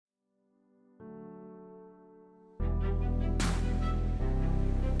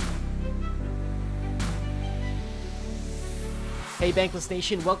Hey Bankless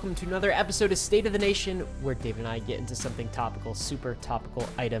Nation, welcome to another episode of State of the Nation, where David and I get into something topical, super topical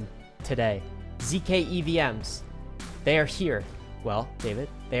item today. zkEVMs. They are here. Well, David,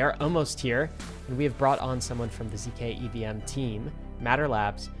 they are almost here, and we have brought on someone from the zkEVM team, Matter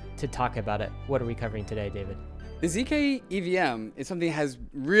Labs, to talk about it. What are we covering today, David? The zkEVM is something that has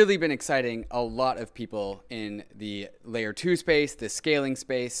really been exciting a lot of people in the layer 2 space, the scaling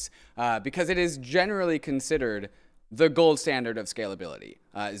space, because it is generally considered the gold standard of scalability.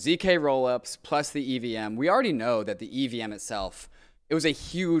 ZK rollups plus the EVM. We already know that the EVM itself, it was a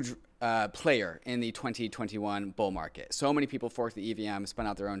huge player in the 2021 bull market. So many people forked the EVM, spun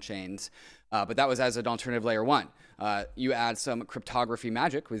out their own chains, but that was as an alternative layer 1. You add some cryptography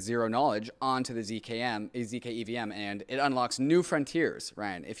magic with zero knowledge onto the zkEVM, and it unlocks new frontiers,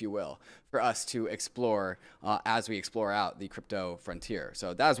 Ryan, if you will, for us to explore as we explore out the crypto frontier.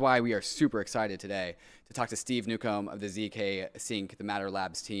 So that's why we are super excited today to talk to Steve Newcomb of the zkSync's, the Matter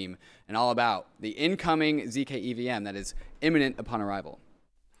Labs team, and all about the incoming zkEVM that is imminent upon arrival.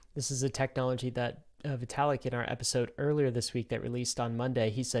 This is a technology that Vitalik, in our episode earlier this week that released on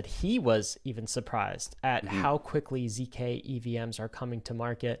Monday, he said he was even surprised at how quickly zkEVMs are coming to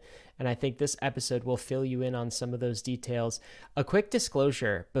market. And I think this episode will fill you in on some of those details. A quick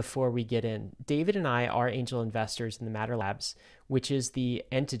disclosure before we get in. David and I are angel investors in the Matter Labs, which is the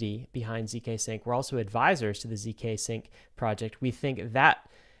entity behind zkSync. We're also advisors to the zkSync project. We think that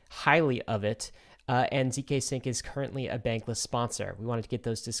highly of it. And zkSync is currently a Bankless sponsor. We wanted to get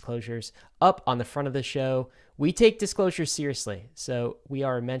those disclosures up on the front of the show. We take disclosures seriously, so we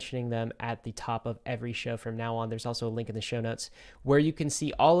are mentioning them at the top of every show from now on. There's also a link in the show notes where you can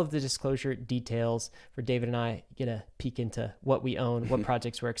see all of the disclosure details for David and I, get a peek into what we own, what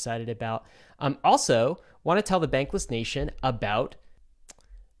projects we're excited about. Also, want to tell the Bankless Nation about,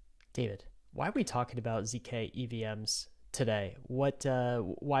 David, why are we talking about zkEVMs today?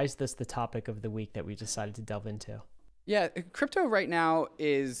 Why is this the topic of the week that we decided to delve into? Yeah, crypto right now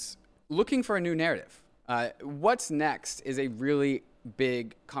is looking for a new narrative. What's next is a really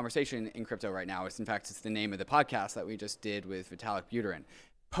big conversation in crypto right now. In fact, it's the name of the podcast that we just did with Vitalik Buterin.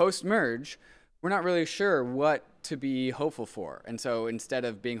 Post-merge, we're not really sure what to be hopeful for. And so instead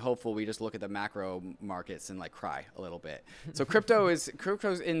of being hopeful, we just look at the macro markets and like cry a little bit. So crypto's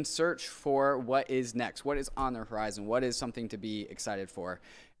in search for what is next, what is on the horizon, what is something to be excited for.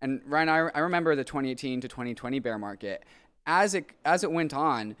 And Ryan, I remember the 2018 to 2020 bear market. As it went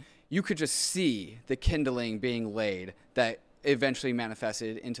on, you could just see the kindling being laid that eventually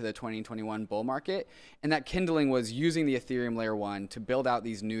manifested into the 2021 bull market. And that kindling was using the Ethereum layer 1 to build out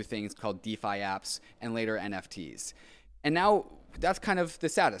these new things called DeFi apps and later NFTs. And now that's kind of the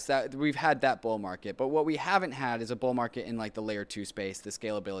status that we've had that bull market. But what we haven't had is a bull market in like the layer 2 space, the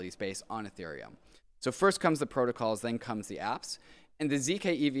scalability space on Ethereum. So first comes the protocols, then comes the apps. And the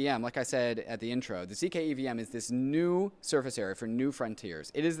zkEVM, like I said at the intro, the zkEVM is this new surface area for new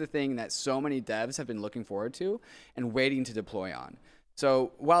frontiers. It is the thing that so many devs have been looking forward to and waiting to deploy on.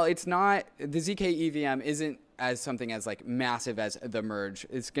 So while it's not, the zkEVM isn't as something as like massive as the merge.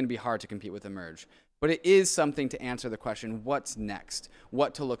 It's going to be hard to compete with the merge. But it is something to answer the question, what's next?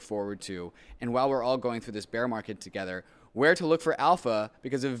 What to look forward to? And while we're all going through this bear market together, where to look for alpha,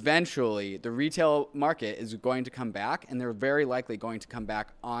 because eventually the retail market is going to come back, and they're very likely going to come back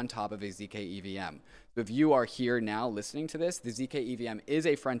on top of a zkEVM. So if you are here now listening to this, the zkEVM is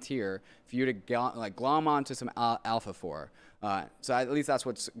a frontier for you to glom onto some alpha for. So at least that's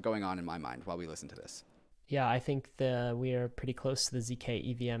what's going on in my mind while we listen to this. Yeah, I think we are pretty close to the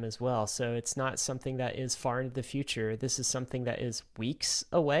zkEVM as well. So it's not something that is far into the future. This is something that is weeks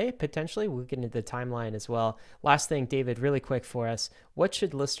away, potentially. We'll get into the timeline as well. Last thing, David, really quick for us. What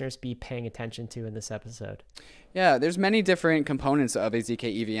should listeners be paying attention to in this episode? Yeah, there's many different components of a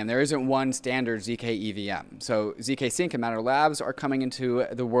zkEVM. There isn't one standard zkEVM. So zkSync and Matter Labs are coming into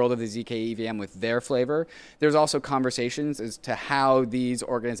the world of the zkEVM with their flavor. There's also conversations as to how these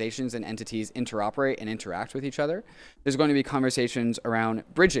organizations and entities interoperate and interact with each other. There's going to be conversations around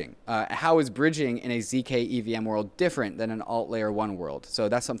bridging. How is bridging in a zkEVM world different than an alt layer 1 world? So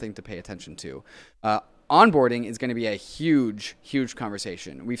that's something to pay attention to. Onboarding is going to be a huge, huge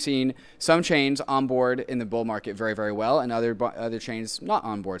conversation. We've seen some chains onboard in the bull market very, very well, and other chains not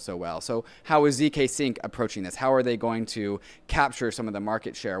onboard so well. So how is zkSync approaching this? How are they going to capture some of the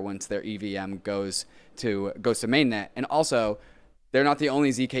market share once their EVM goes to mainnet? And also, they're not the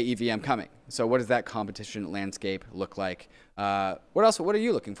only zkEVM coming. So what does that competition landscape look like? What are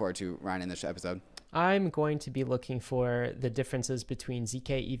you looking forward to, Ryan, in this episode? I'm going to be looking for the differences between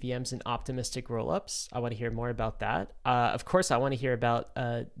zkEVMs and optimistic rollups. I want to hear more about that. Of course, I want to hear about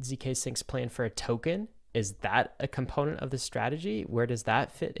zkSync's plan for a token is that a component of the strategy? Where does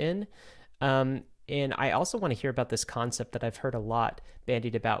that fit in? And I also want to hear about this concept that I've heard a lot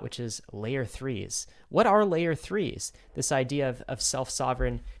bandied about, which is layer threes. What are layer threes? This idea of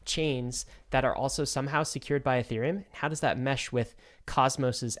self-sovereign chains that are also somehow secured by Ethereum. How does that mesh with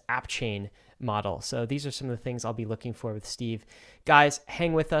Cosmos's app chain model? So these are some of the things I'll be looking for with Steve. Guys,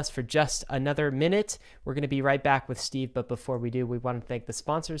 hang with us for just another minute. We're going to be right back with Steve. But before we do, we want to thank the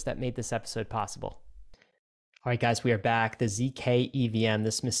sponsors that made this episode possible. All right, guys, we are back. The zkEVM,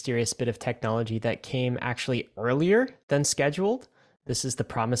 this mysterious bit of technology that came actually earlier than scheduled. This is the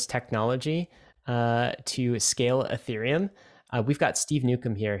promised technology to scale Ethereum. We've got Steve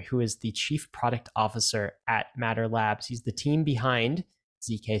Newcomb here, who is the Chief Product Officer at Matter Labs. He's the team behind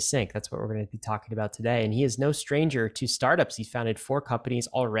zkSync. That's what we're going to be talking about today. And he is no stranger to startups. He's founded 4 companies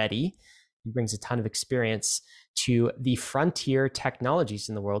already. He brings a ton of experience to the frontier technologies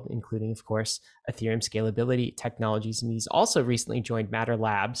in the world, including, of course, Ethereum scalability technologies. And he's also recently joined Matter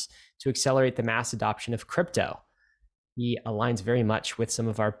Labs to accelerate the mass adoption of crypto. He aligns very much with some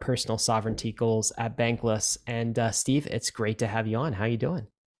of our personal sovereignty goals at Bankless. And Steve, it's great to have you on. How are you doing?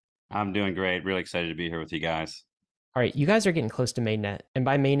 I'm doing great. Really excited to be here with you guys. All right, you guys are getting close to mainnet. And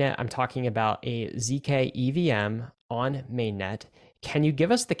by mainnet, I'm talking about a zkEVM on mainnet. Can you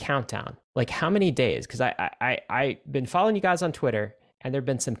give us the countdown? Like how many days? Because I've been following you guys on Twitter, and there have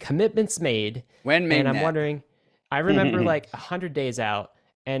been some commitments made. When mainnet? And I'm wondering, I remember like 100 days out,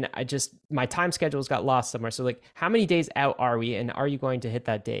 and my time schedules got lost somewhere. So like, how many days out are we, and are you going to hit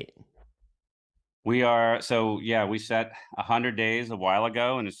that date? We are, so yeah, we set 100 days a while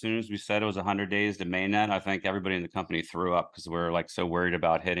ago. And as soon as we said it was 100 days to mainnet, I think everybody in the company threw up because we're like so worried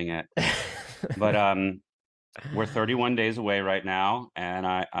about hitting it. But we're 31 days away right now, and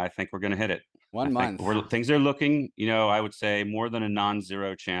I think we're going to hit it. 1 month. Things are looking, I would say more than a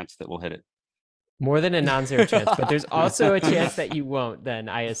non-zero chance that we'll hit it. More than a non-zero chance, but there's also a chance that you won't then,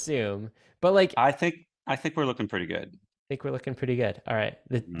 I assume. But like, I think we're looking pretty good. I think we're looking pretty good. All right.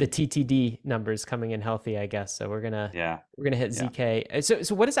 The TTD numbers coming in healthy, I guess. So we're gonna hit ZK.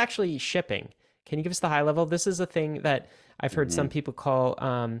 So what is actually shipping? Can you give us the high level? This is a thing that I've heard some people call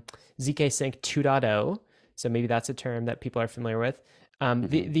zkSync 2.0. So maybe that's a term that people are familiar with.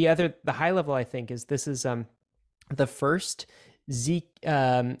 The high level, I think, is this is the first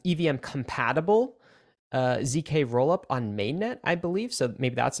EVM compatible ZK rollup on mainnet, I believe. So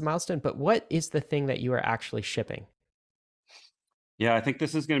maybe that's a milestone. But what is the thing that you are actually shipping? Yeah, I think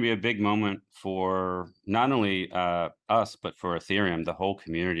this is going to be a big moment for not only us, but for Ethereum, the whole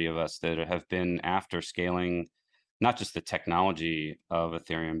community of us that have been after scaling, not just the technology of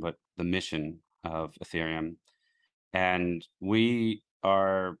Ethereum, but the mission of Ethereum. And we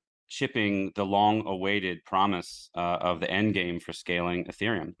are shipping the long-awaited promise of the end game for scaling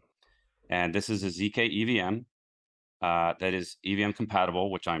Ethereum. And this is a zkEVM that is EVM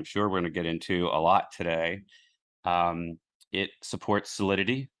compatible, which I'm sure we're going to get into a lot today. It supports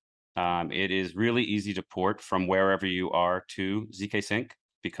Solidity. It is really easy to port from wherever you are to zkSync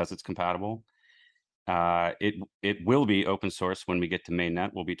because it's compatible. It will be open source when we get to mainnet.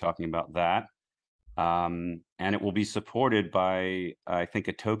 We'll be talking about that. And it will be supported by, I think,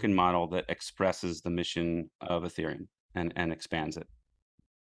 a token model that expresses the mission of Ethereum and expands it.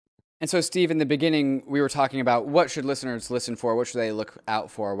 And so, Steve, in the beginning, we were talking about what should listeners listen for, what should they look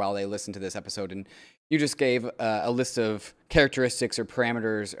out for while they listen to this episode, and you just gave a list of characteristics or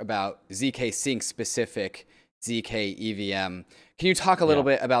parameters about zkSync specific zkEVM. Can you talk a little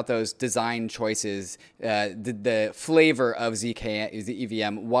bit about those design choices, the flavor of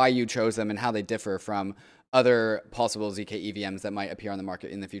zkEVM, why you chose them, and how they differ from other possible zkEVMs that might appear on the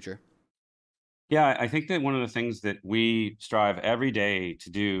market in the future? Yeah, I think that one of the things that we strive every day to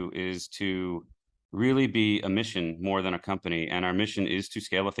do is to really be a mission more than a company. And our mission is to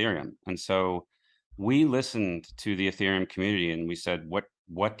scale Ethereum. And so we listened to the Ethereum community and we said,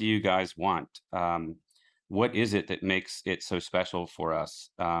 what do you guys want? What is it that makes it so special for us?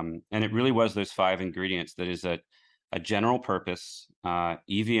 And it really was those 5 ingredients. That is a general purpose,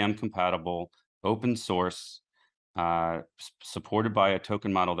 EVM compatible, open source, supported by a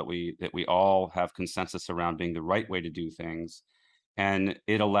token model that we all have consensus around being the right way to do things, and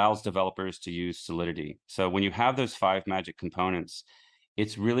it allows developers to use Solidity. So when you have those 5 magic components,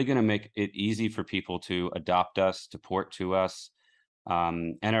 it's really going to make it easy for people to adopt us, to port to us,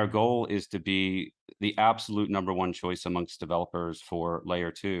 and our goal is to be the absolute #1 choice amongst developers for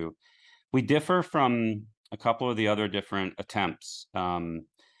layer 2. We differ from a couple of the other different attempts, and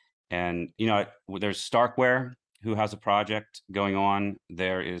there's Starkware, who has a project going on.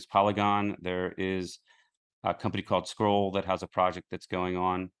 There is Polygon. There is a company called Scroll that has a project that's going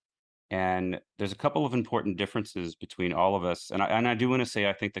on. And there's a couple of important differences between all of us. And I do want to say,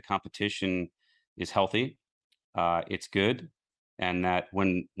 I think the competition is healthy. It's good. And that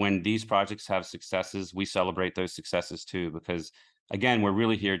when these projects have successes, we celebrate those successes too, because again, we're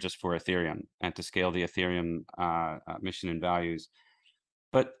really here just for Ethereum and to scale the Ethereum mission and values.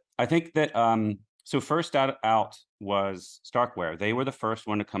 But I think that, so first out was Starkware. They were the first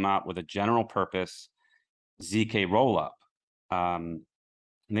one to come out with a general purpose ZK rollup.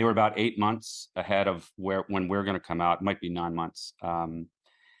 And they were about 8 months ahead of when we're going to come out. It might be 9 months.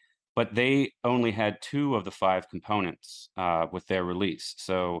 But they only had 2 of the 5 components with their release.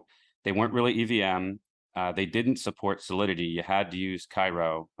 So they weren't really EVM. They didn't support Solidity. You had to use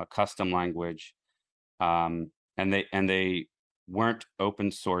Cairo, a custom language. And they weren't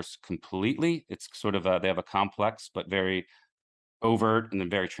open source completely. It's sort of they have a complex but very overt and then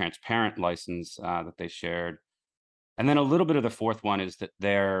very transparent license that they shared. And then a little bit of the fourth one is that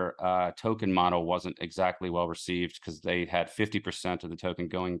their token model wasn't exactly well received because they had 50% of the token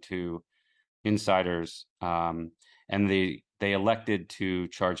going to insiders, and they elected to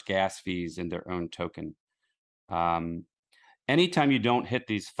charge gas fees in their own token. Anytime you don't hit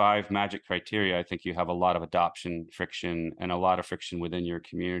these 5 magic criteria, I think you have a lot of adoption friction and a lot of friction within your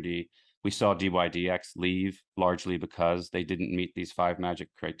community. We saw DYDX leave largely because they didn't meet these 5 magic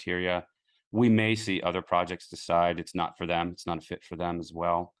criteria. We may see other projects decide it's not for them, it's not a fit for them as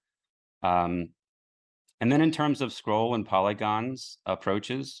well. And then in terms of Scroll and Polygon's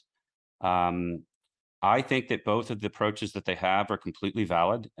approaches, I think that both of the approaches that they have are completely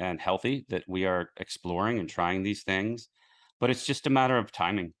valid and healthy, that we are exploring and trying these things, but it's just a matter of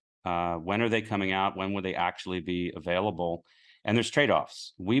timing. When are they coming out? When will they actually be available? And there's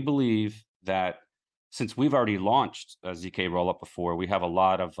trade-offs. We believe that since we've already launched a ZK rollup before, we have a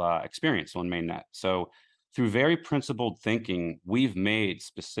lot of experience on mainnet. So through very principled thinking, we've made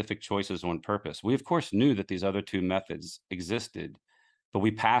specific choices on purpose. We, of course, knew that these other 2 methods existed, but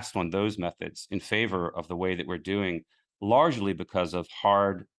we passed on those methods in favor of the way that we're doing, largely because of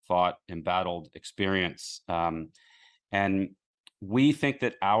hard-fought, embattled experience. And we think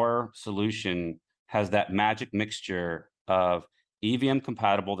that our solution has that magic mixture of EVM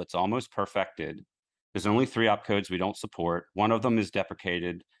compatible that's almost perfected. There's only 3 opcodes we don't support. One of them is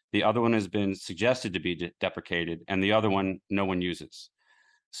deprecated. The other one has been suggested to be deprecated, and the other one no one uses.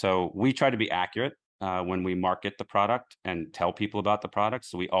 So we try to be accurate when we market the product and tell people about the product.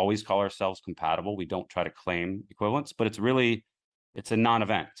 So we always call ourselves compatible. We don't try to claim equivalence, but it's a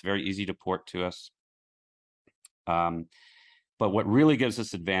non-event. It's very easy to port to us. But what really gives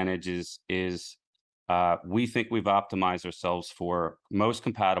us advantage is we think we've optimized ourselves for most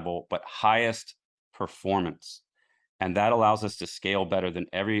compatible but highest performance. And that allows us to scale better than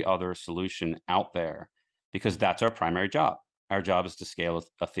every other solution out there because that's our primary job. Our job is to scale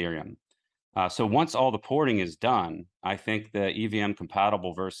Ethereum. So once all the porting is done, I think the EVM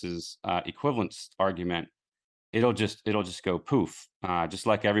compatible versus equivalence argument, it'll just go poof. Just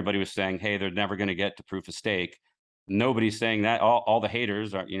like everybody was saying, hey, they're never going to get to proof of stake. Nobody's saying that. All the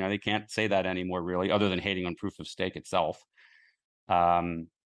haters are, they can't say that anymore, really, other than hating on proof of stake itself. And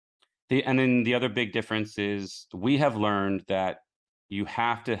then the other big difference is we have learned that you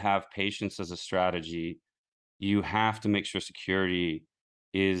have to have patience as a strategy. You have to make sure security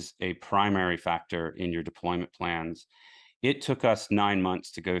is a primary factor in your deployment plans. It took us 9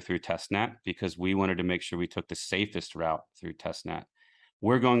 months to go through testnet because we wanted to make sure we took the safest route through testnet.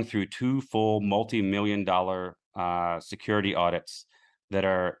 We're going through 2 full multi-million-dollar security audits that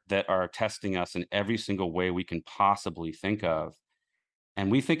are testing us in every single way we can possibly think of. And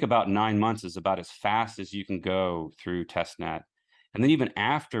we think about 9 months is about as fast as you can go through testnet. And then even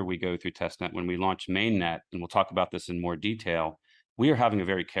after we go through testnet, when we launch mainnet, and we'll talk about this in more detail, we are having a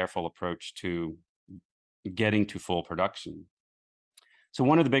very careful approach to getting to full production. So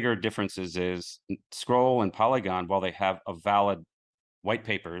one of the bigger differences is Scroll and Polygon, while they have a valid white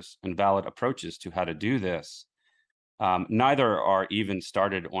papers and valid approaches to how to do this, neither are even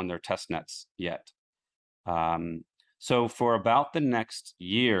started on their testnets yet. So for about the next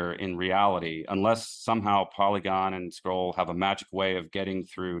year, in reality, unless somehow Polygon and Scroll have a magic way of getting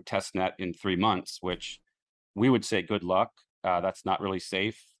through testnet in 3 months, which we would say good luck, that's not really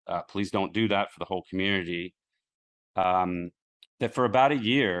safe. Please don't do that for the whole community. That for about a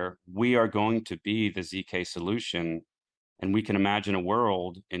year, we are going to be the ZK solution. And we can imagine a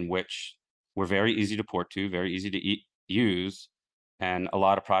world in which we're very easy to port to, very easy to use. And a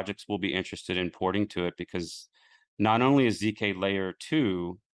lot of projects will be interested in porting to it because not only is ZK layer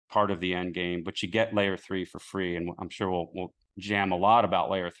 2 part of the end game, but you get layer 3 for free. And I'm sure we'll jam a lot about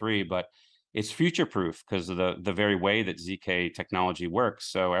layer 3, but it's future proof because of the very way that ZK technology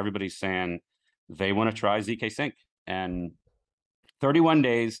works. So everybody's saying they want to try zkSync, and 31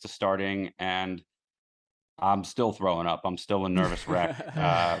 days to starting, and I'm still throwing up. I'm still a nervous wreck.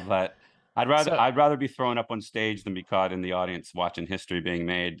 But So, I'd rather be throwing up on stage than be caught in the audience watching history being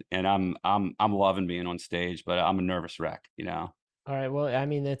made. And I'm loving being on stage, but I'm a nervous wreck, you know. all right. Well, I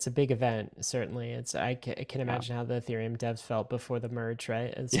mean, it's a big event, certainly. I can Yeah. imagine how the Ethereum devs felt before the merge,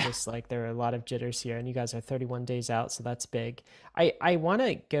 right? It's Yeah. just like there are a lot of jitters here, and you guys are 31 days out, so that's big. I want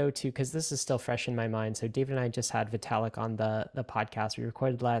to go to, because this is still fresh in my mind. So David and I just had Vitalik on the podcast we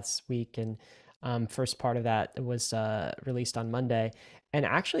recorded last week, and first part of that was released on Monday. And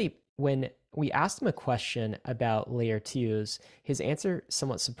actually, when we asked him a question about layer twos, his answer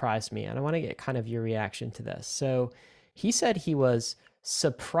somewhat surprised me, and I want to get kind of your reaction to this. So he said he was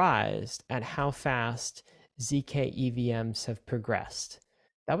surprised at how fast zkEVMs have progressed.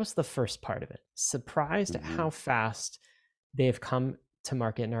 That was the first part of it. Surprised at how fast they have come to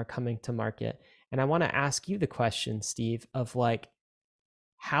market and are coming to market. And I want to ask you the question, Steve, of like,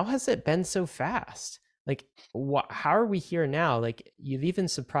 how has it been so fast? Like, how are we here now? Like, you've even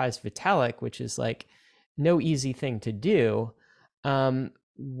surprised Vitalik, which is like no easy thing to do.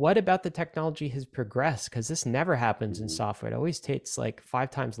 What about the technology has progressed? Because this never happens in software. It always takes like 5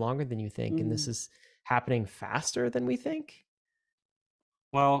 times longer than you think, and this is happening faster than we think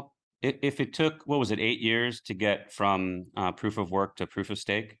Well, if it took, what was it, 8 years to get from proof of work to proof of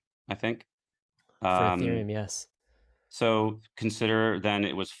stake, I think. for Um, Ethereum. Yes. so consider then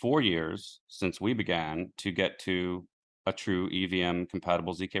it was 4 years since we began to get to a true EVM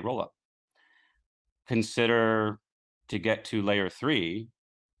compatible ZK rollup. Consider to get to layer 3,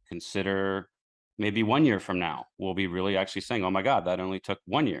 consider maybe 1 year from now, we'll be really actually saying, oh my God, that only took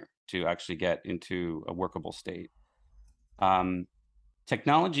 1 year to actually get into a workable state.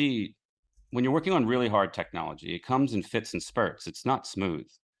 Technology, when you're working on really hard technology, it comes in fits and spurts. It's not smooth.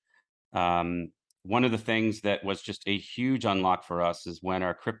 One of the things that was just a huge unlock for us is when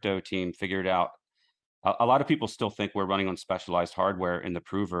our crypto team figured out, a lot of people still think we're running on specialized hardware in the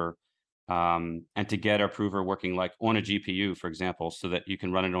prover, and to get our prover working like on a GPU, for example, so that you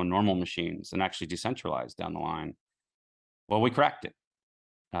can run it on normal machines and actually decentralize down the line. Well, we cracked it.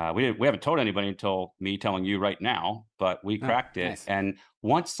 We haven't told anybody until me telling you right now, but we Oh, cracked it. nice. And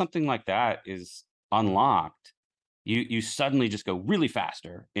once something like that is unlocked, you suddenly just go really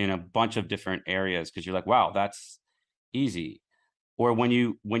faster in a bunch of different areas because you're like, wow, that's easy. Or when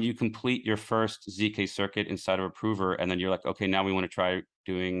you complete your first ZK circuit inside of a prover, and then you're like, okay, now we want to try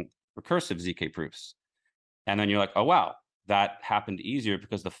doing recursive ZK proofs. And then you're like, oh, wow, that happened easier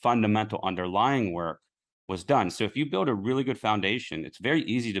because the fundamental underlying work was done. So if you build a really good foundation, it's very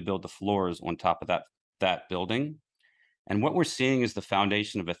easy to build the floors on top of that building. And what we're seeing is the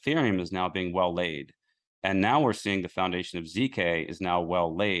foundation of Ethereum is now being well laid. And now we're seeing the foundation of ZK is now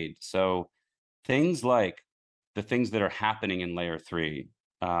well laid. So things like the things that are happening in layer 3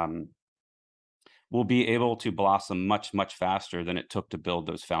 will be able to blossom much, much faster than it took to build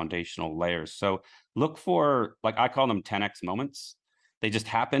those foundational layers. So look for, like I call them 10x moments. They just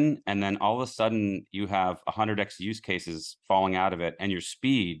happen, and then all of a sudden you have 100x use cases falling out of it, and your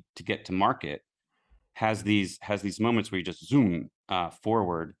speed to get to market has these moments where you just zoom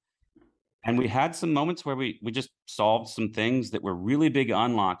forward. And we had some moments where we just solved some things that were really big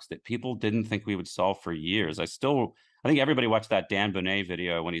unlocks that people didn't think we would solve for years. I think everybody watched that Dan Bonet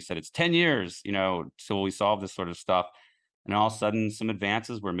video when he said it's 10 years, till we solve this sort of stuff. And all of a sudden some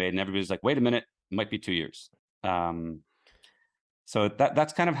advances were made and everybody's like, wait a minute, it might be 2 years. So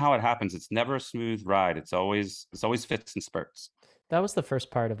that's kind of how it happens. It's never a smooth ride. It's always fits and spurts. That was the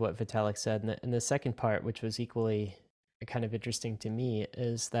first part of what Vitalik said. And the second part, which was equally kind of interesting to me,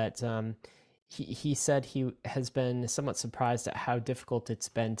 is that he said he has been somewhat surprised at how difficult it's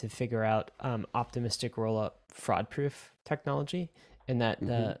been to figure out optimistic rollup fraud proof technology, and that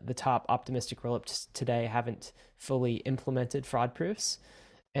the top optimistic rollups today haven't fully implemented fraud proofs,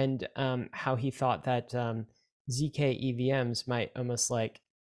 and how he thought that zkEVMs might almost like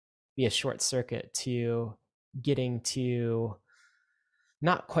be a short circuit to getting to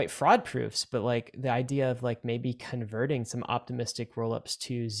not quite fraud proofs, but like the idea of like maybe converting some optimistic rollups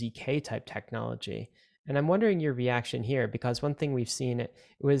to ZK type technology. And I'm wondering your reaction here, because one thing we've seen, it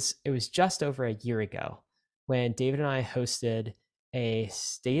was just over a year ago when David and I hosted a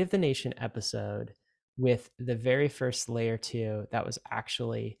State of the Nation episode with the very first layer 2 that was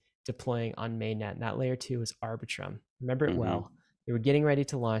actually deploying on mainnet. And that layer 2 was Arbitrum. Remember it well. They were getting ready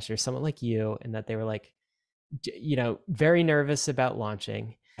to launch. There's someone like you, and that they were like, very nervous about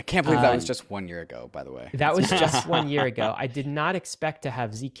launching. I can't believe that was just 1 year ago, by the way. That was just 1 year ago. I did not expect to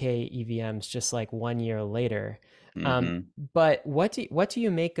have zkEVMs just like 1 year later. But what do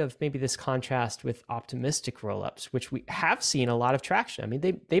you make of maybe this contrast with optimistic rollups, which we have seen a lot of traction? I mean,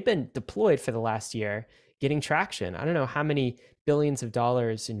 they've been deployed for the last year, getting traction. I don't know how many billions of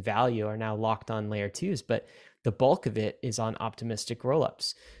dollars in value are now locked on layer twos, but the bulk of it is on optimistic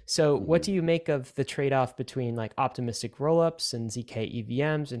rollups. So what do you make of the trade-off between like optimistic rollups and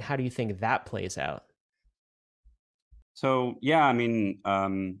zkEVMs, and how do you think that plays out? So yeah, I mean,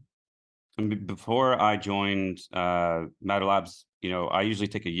 before I joined Matter Labs, I usually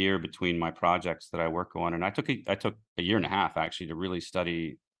take a year between my projects that I work on, and I took a year and a half actually to really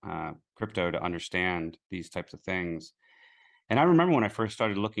study crypto to understand these types of things. And I remember when I first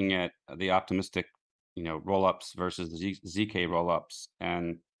started looking at the optimistic, rollups versus the zk rollups,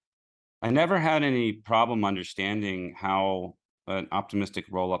 and I never had any problem understanding how an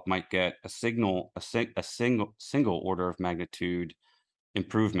optimistic rollup might get a single order of magnitude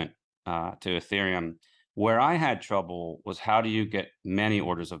improvement to Ethereum. Where I had trouble was, how do you get many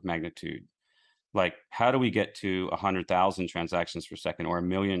orders of magnitude? Like, how do we get to 100,000 transactions per second or 1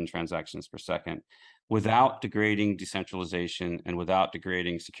 million transactions per second without degrading decentralization and without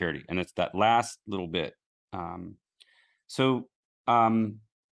degrading security? And it's that last little bit. So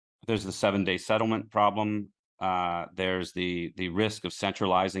there's the 7-day settlement problem. There's the risk of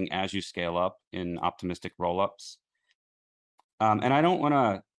centralizing as you scale up in optimistic rollups. And I don't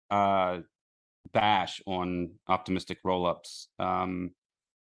want to bash on optimistic rollups.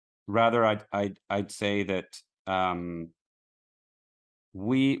 Rather, I'd say that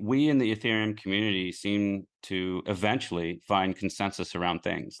we in the Ethereum community seem to eventually find consensus around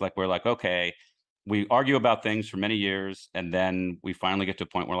things. Like, we're like, okay, we argue about things for many years, and then we finally get to a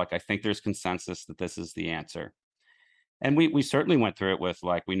point where, like, I think there's consensus that this is the answer. And we certainly went through it with,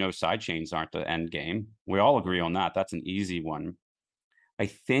 like, we know sidechains aren't the end game. We all agree on that. That's an easy one. I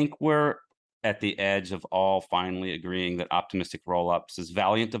think we're at the edge of all finally agreeing that optimistic rollups, as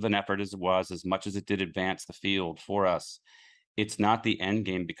valiant of an effort as it was, as much as it did advance the field for us, it's not the end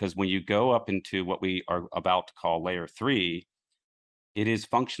game, because when you go up into what we are about to call layer 3, it is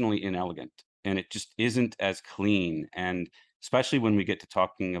functionally inelegant, and it just isn't as clean. And especially when we get to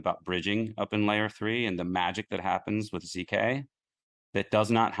talking about bridging up in layer 3 and the magic that happens with zk, that does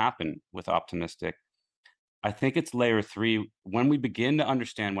not happen with optimistic. I think it's layer 3. When we begin to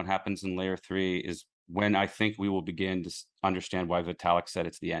understand what happens in layer 3 is when I think we will begin to understand why Vitalik said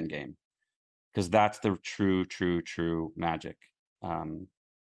it's the end game, because that's the true magic.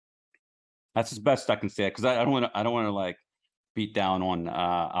 That's as best I can say it, because I don't want to like beat down on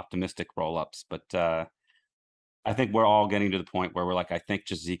optimistic rollups, but I think we're all getting to the point where we're like, I think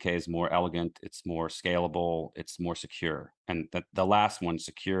just zk is more elegant, it's more scalable, it's more secure, and the last one,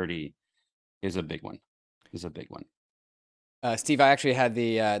 security, is a big one. Steve, I actually had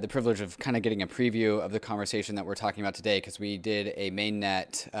the privilege of kind of getting a preview of the conversation that we're talking about today, because we did a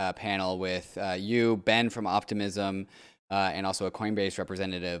mainnet panel with you, Ben from Optimism, and also a Coinbase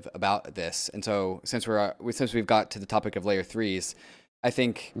representative about this. And so since we've got to the topic of layer 3s, I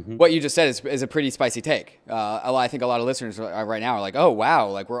think what you just said is a pretty spicy take. I think a lot of listeners right now are like, oh wow,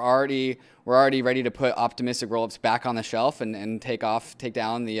 like we're already ready to put optimistic rollups back on the shelf and take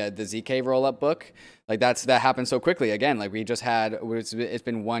down the zk rollup book. Like that happened so quickly. Again, like we just had, it's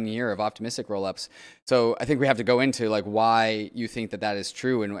been 1 year of optimistic rollups. So I think we have to go into like why you think that is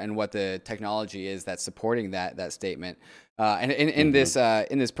true, and what the technology is that's supporting that statement. And in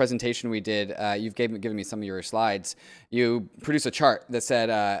this presentation we did, you've given me some of your slides. You produced a chart that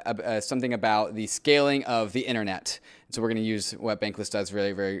said something about the scaling of the internet. So we're going to use what Bankless does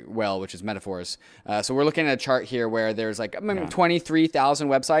very, very well, which is metaphors. So we're looking at a chart here where there's like 23,000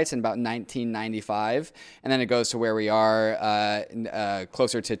 websites in about 1995, and then it goes to where we are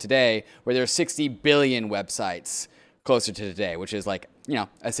closer to today, where there's 60 billion websites closer to today, which is like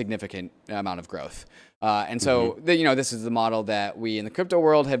a significant amount of growth. And so this is the model that we in the crypto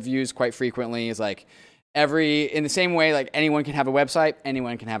world have used quite frequently. Is like in the same way, like anyone can have a website,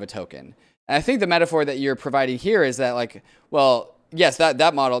 anyone can have a token. And I think the metaphor that you're providing here is that, like, well, yes,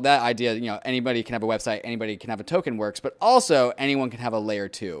 that model, that idea, anybody can have a website, anybody can have a token works, but also anyone can have a layer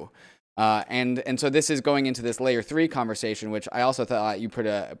 2. And so this is going into this layer 3 conversation, which I also thought you put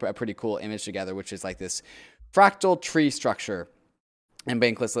a pretty cool image together, which is like this fractal tree structure. And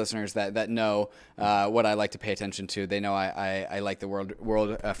Bankless listeners that know what I like to pay attention to, they know I like the world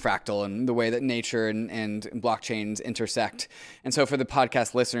fractal and the way that nature and blockchains intersect. And so for the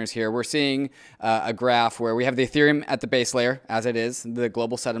podcast listeners here, we're seeing a graph where we have the Ethereum at the base layer, as it is, the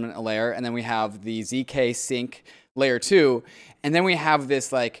global settlement layer, and then we have the zkSync layer 2, and then we have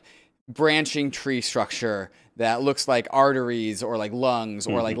this like branching tree structure that looks like arteries or like lungs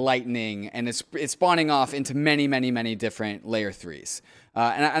or like lightning, and it's spawning off into many different layer 3s.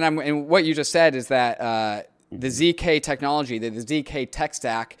 And what you just said is that the ZK technology, the ZK tech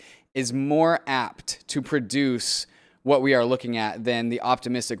stack, is more apt to produce what we are looking at than the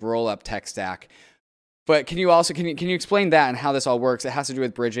optimistic rollup tech stack. But can you explain that and how this all works? It has to do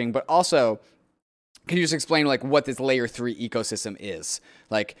with bridging, but also can you just explain like what this layer 3 ecosystem is?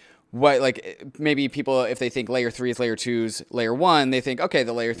 Like what, like maybe people, if they think layer 3 is layer 2's layer 1, they think, okay,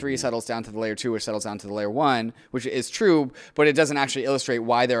 the layer 3 settles down to the layer 2, which settles down to the layer 1, which is true, but it doesn't actually illustrate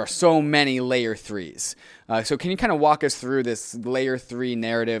why there are so many layer 3s. So can you kind of walk us through this layer 3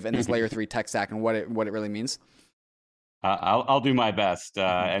 narrative and this layer 3 tech stack and what it really means? I'll do my best.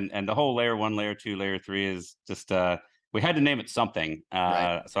 And the whole layer 1, layer 2, layer 3 is just we had to name it something.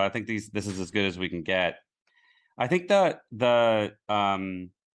 Right. So I think this is as good as we can get. I think that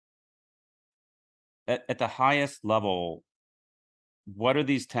at the highest level, what are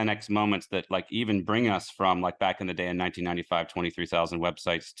these 10x moments that like even bring us from like back in the day in 1995, 23,000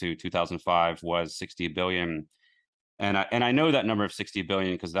 websites to 2005 was 60 billion. And I know that number of 60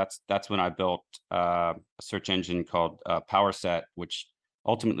 billion because that's when I built a search engine called PowerSet, which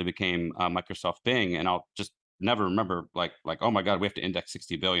ultimately became Microsoft Bing. And I'll just never remember like oh my God, we have to index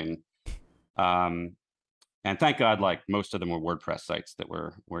 60 billion. And thank God, like most of them were WordPress sites that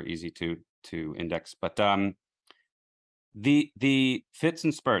were easy to index. But the fits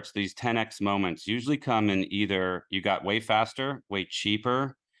and spurts, these 10x moments, usually come in either you got way faster, way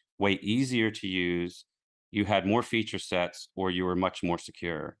cheaper, way easier to use, you had more feature sets, or you were much more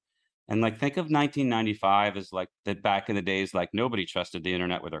secure. And like think of 1995 as like that back in the days, like nobody trusted the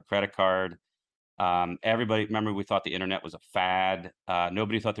internet with their credit card. Everybody, remember, we thought the internet was a fad.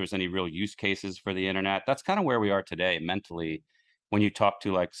 Nobody thought there was any real use cases for the internet. That's kind of where we are today mentally when you talk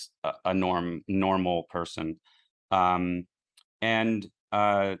to like a normal person. And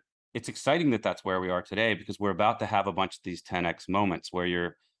it's exciting that that's where we are today because we're about to have a bunch of these 10x moments where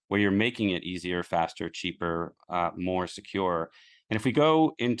you're making it easier, faster, cheaper, more secure. And if we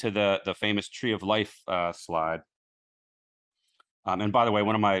go into the famous tree of life slide, and by the way,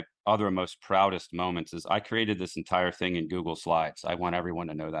 one of my other most proudest moments is I created this entire thing in Google Slides. I want everyone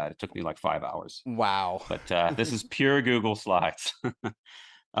to know that. It took me like 5 hours. Wow. But this is pure Google Slides.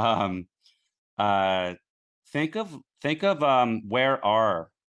 Think of where are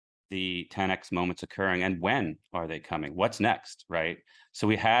the 10x moments occurring and when are they coming? What's next, right? So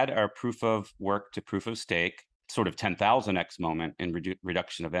we had our proof of work to proof of stake, sort of 10,000x moment in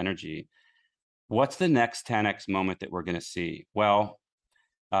reduction of energy. What's the next 10x moment that we're going to see? Well,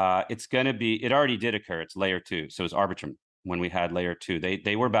 it's going to be, it already did occur. It's layer 2. So it's Arbitrum when we had layer 2.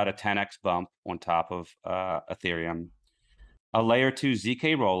 They were about a 10x bump on top of Ethereum. A layer 2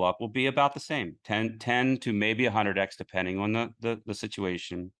 ZK rollup will be about the same, 10 to maybe 100x, depending on the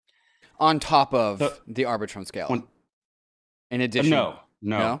situation. On top of the Arbitrum scale. In addition.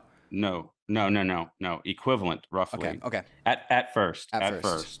 No. Equivalent, roughly. Okay. At first.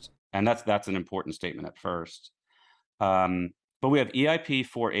 And that's an important statement at first. But we have EIP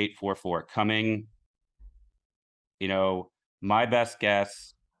 4844 coming, my best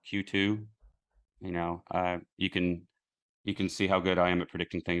guess, Q2. You can see how good I am at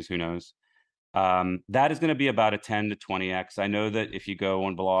predicting things. Who knows? That is going to be about a 10 to 20x. I know that if you go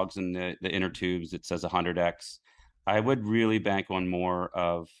on blogs and the inner tubes, it says 100x. I would really bank on more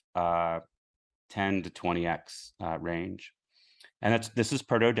of 10 to 20x range. And this is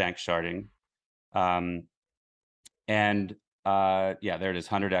proto-dank sharding. And yeah, there it is,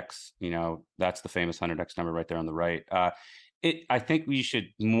 100x. That's the famous 100x number right there on the right. I think we should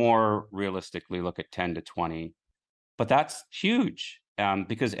more realistically look at 10 to 20. But that's huge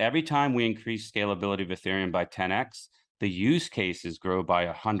because every time we increase scalability of Ethereum by 10x, the use cases grow by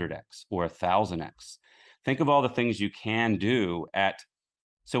 100x or 1,000x. Think of all the things you can do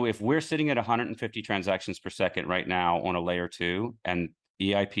so if we're sitting at 150 transactions per second right now on a layer 2 and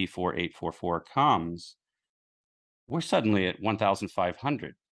EIP 4844 comes, we're suddenly at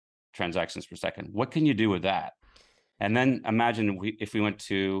 1,500 transactions per second. What can you do with that? And then imagine if we went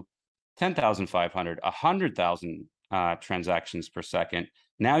to 10,500, 100,000 transactions per second.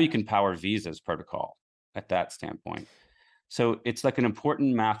 Now you can power Visa's protocol at that standpoint. So it's like an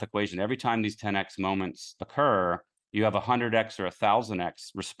important math equation. Every time these 10x moments occur, you have 100x or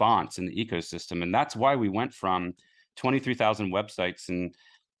 1,000x response in the ecosystem. And that's why we went from 23,000 websites in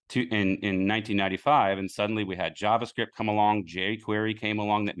 1995, and suddenly we had JavaScript come along, jQuery came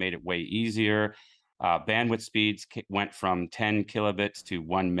along that made it way easier. Bandwidth speeds went from 10 kilobits to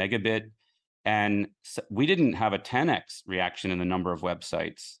 1 megabit. And so we didn't have a 10x reaction in the number of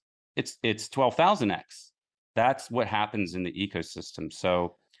websites. It's 12,000x. That's what happens in the ecosystem.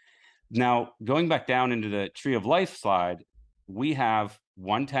 So now going back down into the tree of life slide, we have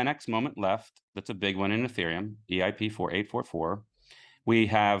one 10x moment left. That's a big one in Ethereum, EIP 4844. We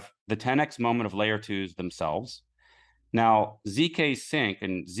have the 10x moment of layer twos themselves. Now, zkSync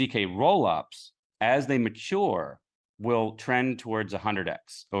and zk rollups, as they mature, will trend towards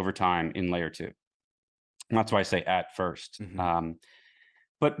 100x over time in layer two. And that's why I say at first.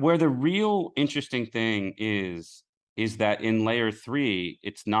 But where the real interesting thing is that in layer three,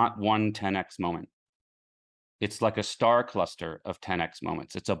 it's not one 10x moment. It's like a star cluster of 10x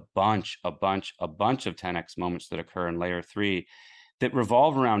moments. It's a bunch of 10x moments that occur in layer three that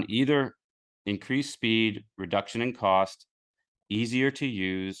revolve around either increased speed, reduction in cost, easier to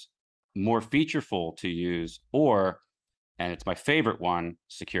use, more featureful to use, or, and it's my favorite one,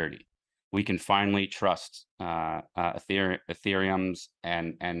 security. We can finally trust Ethereum's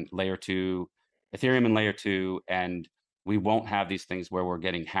and layer two, Ethereum and layer two, and we won't have these things where we're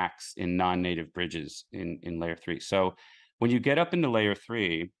getting hacks in non-native bridges in layer three. So when you get up into layer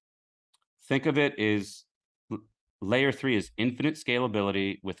three, think of it as layer three is infinite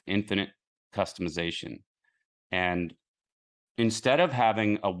scalability with infinite customization. And instead of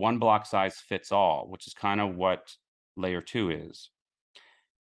having a one block size fits all, which is kind of what layer two is,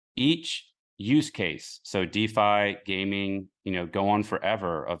 each use case, so DeFi, gaming, go on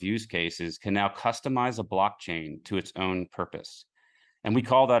forever of use cases, can now customize a blockchain to its own purpose. And we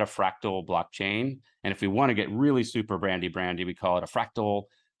call that a fractal blockchain. And if we want to get really super brandy, we call it a fractal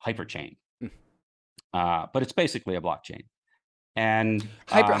hyperchain. But it's basically a blockchain. And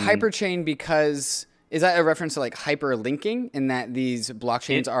hyperchain, because is that a reference to like hyperlinking in that these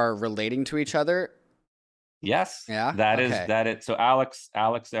blockchains are relating to each other? Yes. Yeah. That is. So Alex,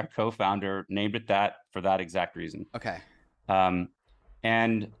 our co-founder, named it that for that exact reason. Okay.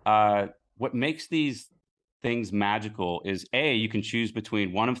 And what makes these things magical is you can choose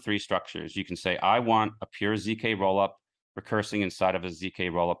between one of three structures. You can say, I want a pure zk rollup recursing inside of a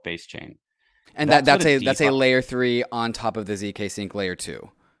zk rollup base chain. And that's a layer three on top of the zkSync layer two.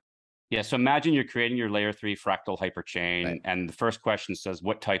 Yeah. So imagine you're creating your layer three fractal hyperchain, right, and the first question says,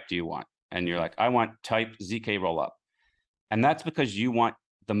 what type do you want? And you're like, I want type zk rollup. And that's because you want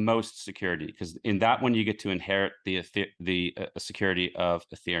the most security, because in that one, you get to inherit the security of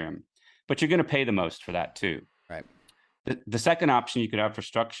Ethereum, but you're going to pay the most for that too. Right. The second option you could have for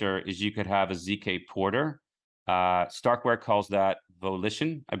structure is you could have a zk porter. Starkware calls that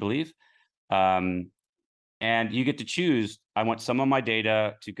volition, I believe. And you get to choose, I want some of my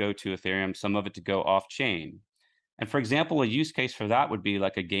data to go to Ethereum, some of it to go off chain. And for example, a use case for that would be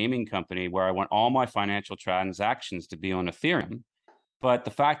like a gaming company where I want all my financial transactions to be on Ethereum. But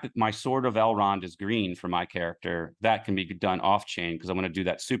the fact that my sword of Elrond is green for my character, that can be done off chain because I want to do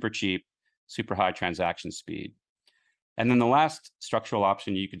that super cheap, super high transaction speed. And then the last structural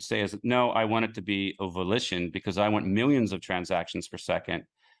option you could say is, no, I want it to be a volition because I want millions of transactions per second.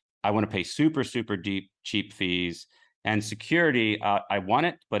 I want to pay super, super cheap fees. And security, I want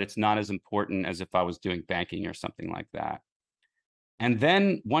it, but it's not as important as if I was doing banking or something like that. And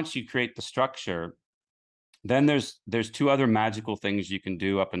then once you create the structure, then there's two other magical things you can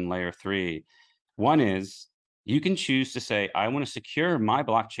do up in layer three. One is you can choose to say, I want to secure my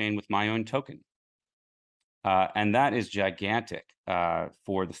blockchain with my own token. And that is gigantic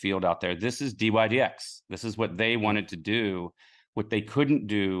for the field out there. This is DYDX. This is what they wanted to do, what they couldn't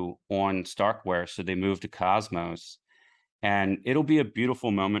do on Starkware. So they moved to Cosmos. And it'll be a beautiful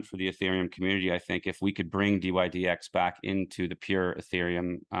moment for the Ethereum community, I think, if we could bring DYDX back into the pure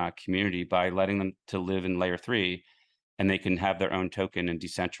Ethereum community by letting them to live in layer three, and they can have their own token and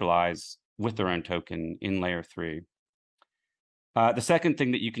decentralize with their own token in layer three. The second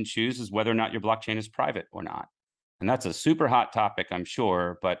thing that you can choose is whether or not your blockchain is private or not. And that's a super hot topic, I'm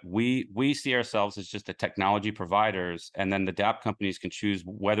sure, but we see ourselves as just the technology providers, and then the dApp companies can choose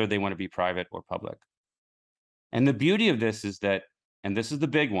whether they want to be private or public. And the beauty of this is that, and this is the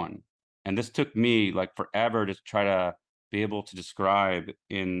big one, and this took me like forever to try to be able to describe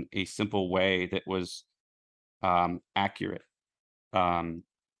in a simple way that was accurate.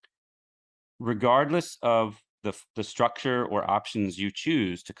 Regardless of the structure or options you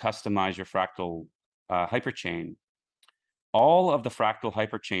choose to customize your fractal hyperchain, all of the fractal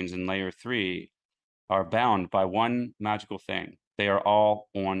hyperchains in layer three are bound by one magical thing. They are all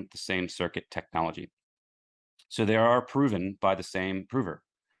on the same circuit technology. So they are proven by the same prover.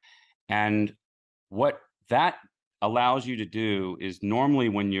 And what that allows you to do is normally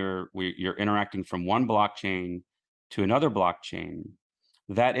when you're interacting from one blockchain to another blockchain,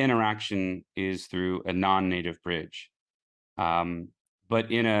 that interaction is through a non-native bridge.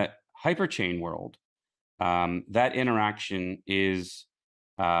 But in a hyperchain world, that interaction is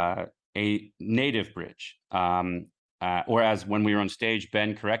a native bridge. Or as when we were on stage,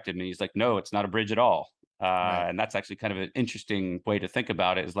 Ben corrected me. He's like, no, it's not a bridge at all. Right. And that's actually kind of an interesting way to think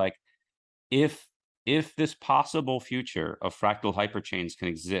about it, is like, if this possible future of fractal hyperchains can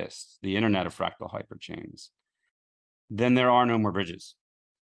exist, the internet of fractal hyperchains, then there are no more bridges.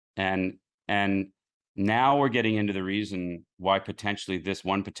 And now we're getting into the reason why potentially this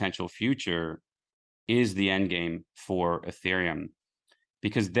one potential future is the end game for Ethereum,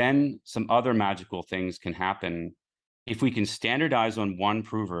 because then some other magical things can happen. If we can standardize on one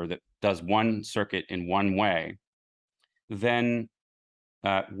prover that does one circuit in one way, then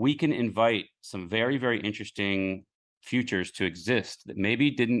we can invite some very, very interesting futures to exist that maybe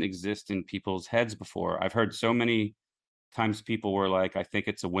didn't exist in people's heads before. I've heard so many times people were like, I think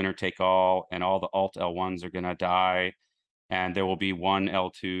it's a winner take all, and all the alt L1s are going to die, and there will be one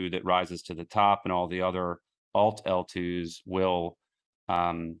L2 that rises to the top, and all the other alt L2s will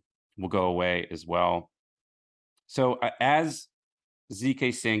go away as well. So as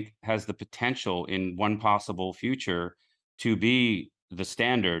zkSync has the potential in one possible future to be the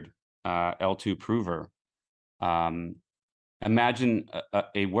standard L2 prover, imagine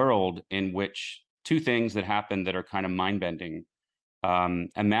a world in which two things that happen that are kind of mind-bending.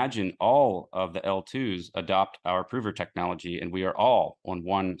 Imagine all of the L2s adopt our prover technology, and we are all on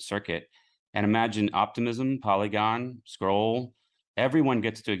one circuit. And imagine Optimism, Polygon, Scroll, everyone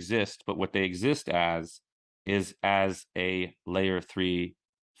gets to exist, but what they exist as is as a layer 3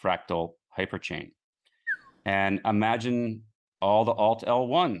 fractal hyperchain. And imagine all the alt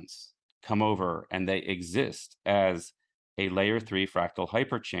L1s come over and they exist as a layer 3 fractal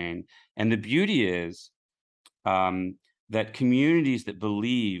hyperchain. And the beauty is that communities that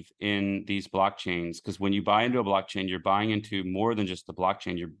believe in these blockchains, because when you buy into a blockchain, you're buying into more than just the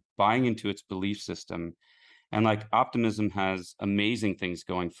blockchain, you're buying into its belief system. And like Optimism has amazing things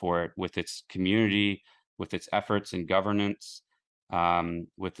going for it with its community, with its efforts in governance,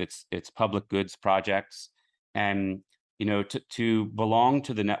 with its public goods projects. And you know, to belong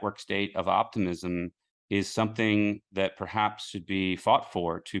to the network state of Optimism is something that perhaps should be fought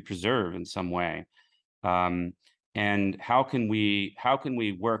for, to preserve in some way. And how can we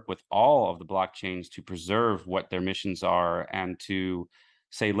work with all of the blockchains to preserve what their missions are, and to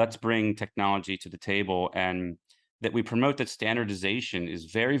say, let's bring technology to the table, and that we promote that standardization is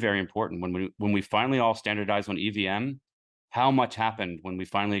very, very important. When we finally all standardize on EVM, how much happened when we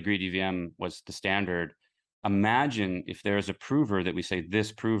finally agreed EVM was the standard? Imagine if there's a prover that we say,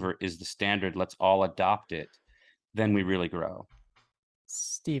 this prover is the standard, let's all adopt it, then we really grow.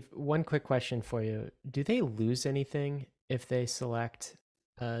 Steve, one quick question for you. Do they lose anything if they select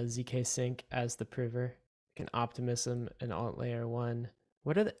zkSync as the prover? Like an Optimism, an alt layer 1?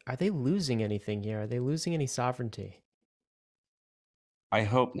 What are they losing anything here? Are they losing any sovereignty? I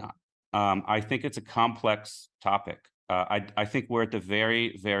hope not. I think it's a complex topic. I think we're at the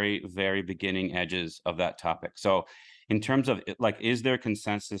very, very, very beginning edges of that topic. So in terms of like, is there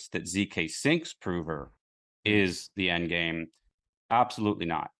consensus that zkSync's prover is the end game? Absolutely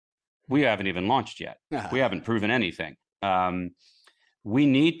not. We haven't even launched yet. We haven't proven anything. We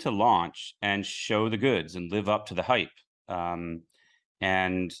need to launch and show the goods and live up to the hype.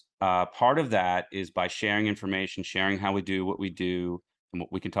 And part of that is by sharing information, sharing how we do what we do, and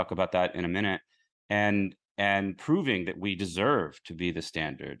we can talk about that in a minute, and proving that we deserve to be the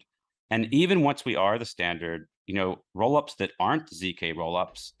standard. And even once we are the standard, you know, rollups that aren't zk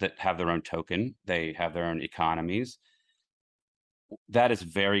rollups that have their own token, they have their own economies. That is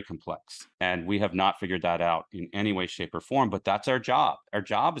very complex, and we have not figured that out in any way, shape, or form. But that's our job. Our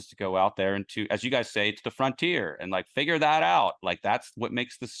job is to go out there and to, as you guys say, to the frontier and like figure that out. Like that's what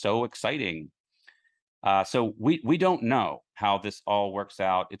makes this so exciting. So we don't know how this all works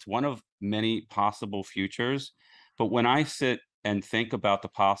out. It's one of many possible futures. But when I sit and think about the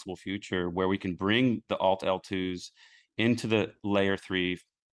possible future where we can bring the alt L2s into the layer 3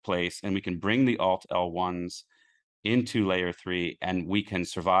 place, and we can bring the alt L1s into layer 3, and we can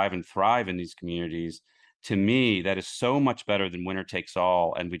survive and thrive in these communities, to me, that is so much better than winner takes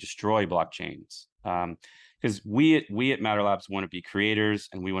all and we destroy blockchains. Because we at Matter Labs want to be creators,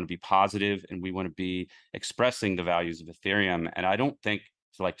 and we want to be positive, and we want to be expressing the values of Ethereum. And I don't think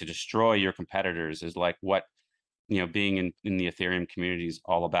to destroy your competitors is like what, you know, being in the Ethereum community is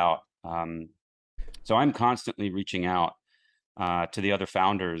all about. So I'm constantly reaching out to the other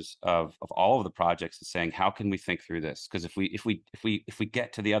founders of all of the projects and saying, how can we think through this? Because if we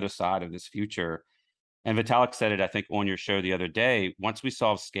get to the other side of this future, And Vitalik said it, I think, on your show the other day. Once we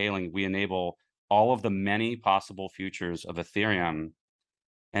solve scaling, we enable all of the many possible futures of Ethereum.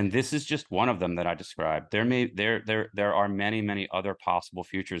 And this is just one of them that I described. There are many, many other possible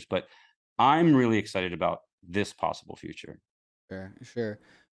futures, but I'm really excited about this possible future. Sure.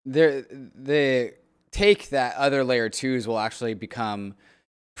 The take that other layer twos will actually become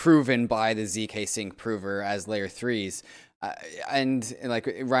proven by the zkSync prover as layer threes. And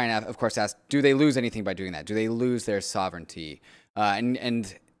like Ryan, of course, asked, do they lose anything by doing that? Do they lose their sovereignty?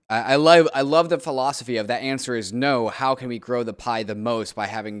 And I love the philosophy of that answer is no. How can we grow the pie the most by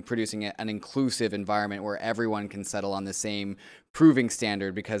producing an inclusive environment where everyone can settle on the same proving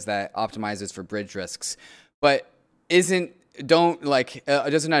standard, because that optimizes for bridge risks. But doesn't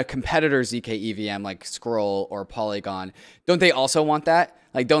a competitor zkEVM like Scroll or Polygon, don't they also want that?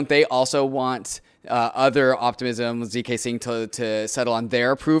 Like, don't they also want other Optimism, zkSync to settle on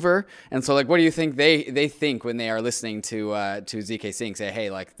their prover? And so, like, what do you think they think when they are listening to zkSync say, hey,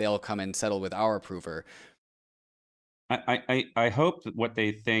 like, they'll come and settle with our prover? I hope that what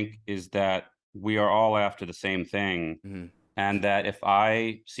they think is that we are all after the same thing. Mm-hmm. And that if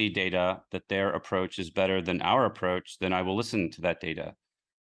I see data that their approach is better than our approach, then I will listen to that data.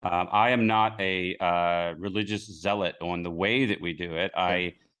 I am not a religious zealot on the way that we do it.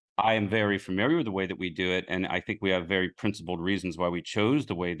 I am very familiar with the way that we do it, and I think we have very principled reasons why we chose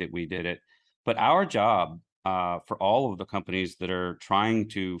the way that we did it. But our job for all of the companies that are trying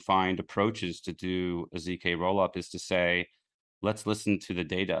to find approaches to do a zk rollup is to say, let's listen to the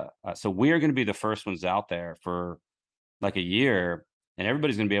data. So we are going to be the first ones out there for like a year, and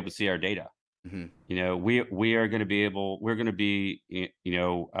everybody's going to be able to see our data. Mm-hmm. You know, we're going to be, you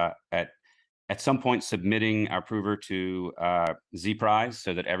know, at some point submitting our prover to zPrize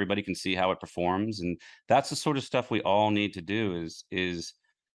so that everybody can see how it performs. And that's the sort of stuff we all need to do is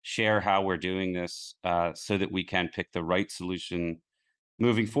share how we're doing this so that we can pick the right solution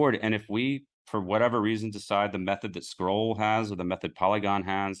moving forward. And if we, for whatever reason, decide the method that Scroll has or the method Polygon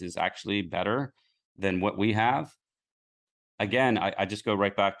has is actually better than what we have, again, I just go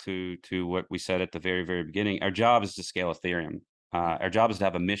right back to what we said at the very, very beginning. Our job is to scale Ethereum. Our job is to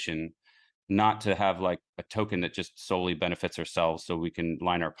have a mission, not to have like a token that just solely benefits ourselves so we can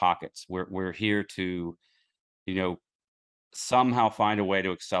line our pockets. We're here to, you know, somehow find a way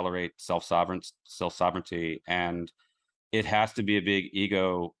to accelerate self-sovereignty, and it has to be a big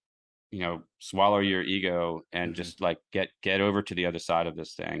ego, you know, swallow your ego and just like get over to the other side of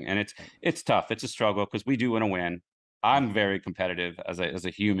this thing. And it's tough. It's a struggle because we do want to win. I'm very competitive as a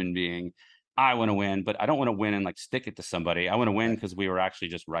human being. I want to win, but I don't want to win and like stick it to somebody. I want to win because we were actually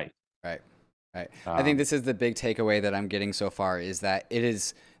just right. Right. I think this is the big takeaway that I'm getting so far, is that it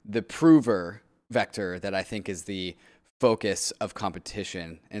is the prover vector that I think is the focus of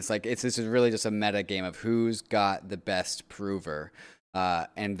competition. And it's like, this is really just a meta game of who's got the best prover.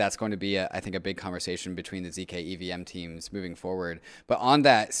 And that's going to be, I think, a big conversation between the zkEVM teams moving forward. But on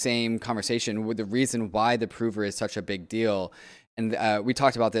that same conversation, the reason why the prover is such a big deal, and we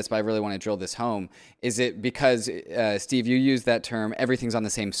talked about this, but I really want to drill this home, is it because, Steve, you used that term, everything's on the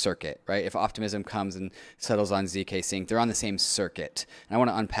same circuit, right? If Optimism comes and settles on zkSync, they're on the same circuit. And I want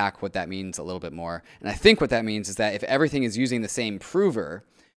to unpack what that means a little bit more. And I think what that means is that if everything is using the same prover,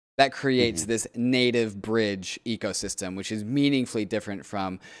 that creates this native bridge ecosystem, which is meaningfully different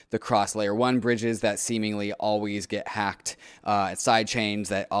from the cross layer one bridges that seemingly always get hacked, side chains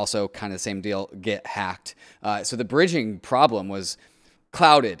that also kind of the same deal get hacked. So the bridging problem was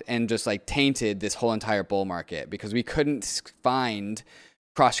clouded and just like tainted this whole entire bull market because we couldn't find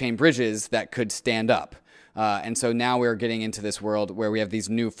cross-chain bridges that could stand up. And so now we're getting into this world where we have these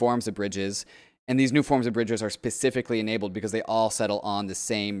new forms of bridges. And these new forms of bridges are specifically enabled because they all settle on the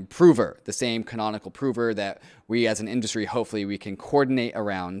same prover, the same canonical prover that we as an industry, hopefully we can coordinate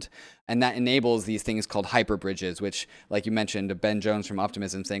around. And that enables these things called hyper bridges, which, like you mentioned, Ben Jones from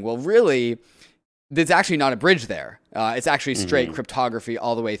Optimism saying, well, really, there's actually not a bridge there. It's actually straight cryptography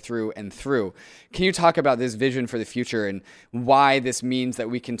all the way through and through. Can you talk about this vision for the future and why this means that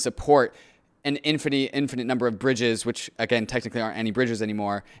we can support an infinite number of bridges, which again technically aren't any bridges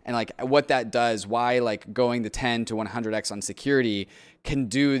anymore, and like what that does, why like going to 10 to 100x on security can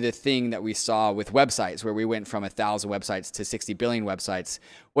do the thing that we saw with websites, where we went from 1,000 websites to 60 billion websites.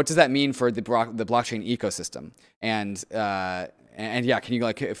 What does that mean for the blockchain ecosystem? And yeah, can you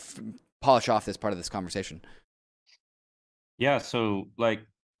like polish off this part of this conversation? Yeah, so like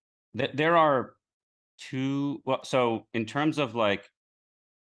there are two. Well, so in terms of like,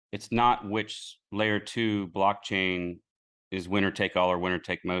 it's not which layer 2 blockchain is winner take all or winner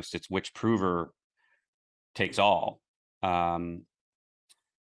take most. It's which prover takes all.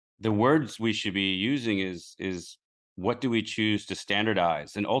 the words we should be using is what do we choose to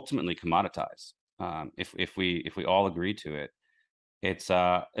standardize and ultimately commoditize? If we all agree to it, it's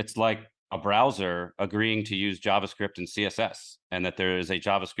like a browser agreeing to use JavaScript and CSS, and that there is a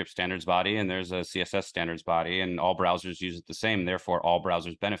JavaScript standards body and there's a CSS standards body, and all browsers use it the same. Therefore, all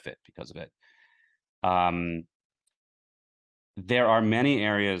browsers benefit because of it. There are many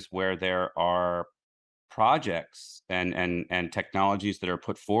areas where there are projects and technologies that are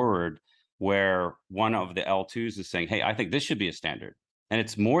put forward where one of the L2s is saying, hey, I think this should be a standard. And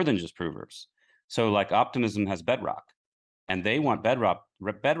it's more than just provers. So like Optimism has Bedrock, and they want Bedrock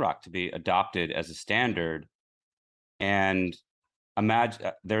to be adopted as a standard. And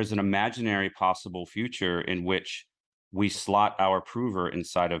imagine there's an imaginary possible future in which we slot our prover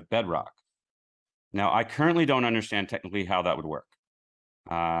inside of Bedrock. Now, I currently don't understand technically how that would work.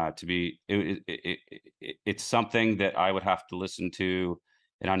 It's something that I would have to listen to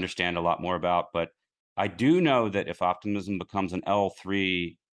and understand a lot more about. But I do know that if Optimism becomes an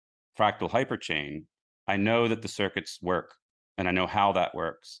L3 fractal hyperchain, I know that the circuits work, and I know how that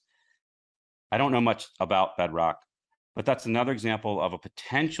works. I don't know much about Bedrock, but that's another example of a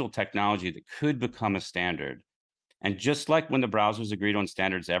potential technology that could become a standard. And just like when the browsers agreed on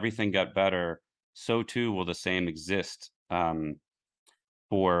standards, everything got better, so too will the same exist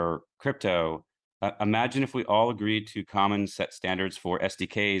for crypto. Imagine if we all agreed to common set standards for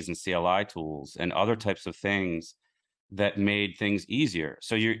SDKs and CLI tools and other types of things that made things easier.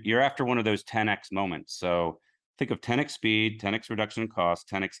 So you're after one of those 10x moments. So think of 10x speed, 10x reduction in cost,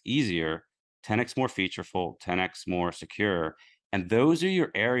 10x easier, 10x more featureful, 10x more secure. And those are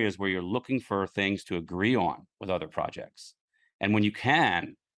your areas where you're looking for things to agree on with other projects. And when you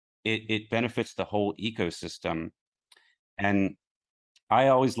can, it benefits the whole ecosystem. And I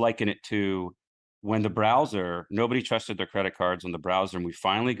always liken it to when the browser, nobody trusted their credit cards on the browser, and we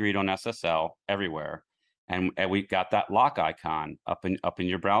finally agreed on SSL everywhere. And we got that lock icon up in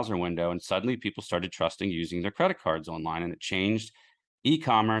your browser window, and suddenly people started trusting using their credit cards online, and it changed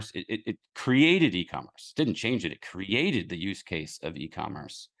e-commerce. It created e-commerce. Didn't change it. It created the use case of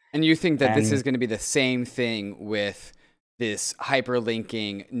e-commerce. And you think that this is going to be the same thing with this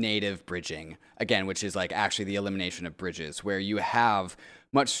hyperlinking native bridging, again, which is like actually the elimination of bridges, where you have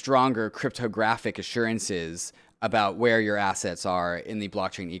much stronger cryptographic assurances about where your assets are in the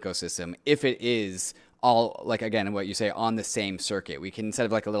blockchain ecosystem if it is all, like, again, what you say, on the same circuit. We can, instead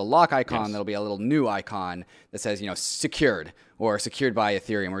of like a little lock icon, Yes. there'll be a little new icon that says, you know, secured, or secured by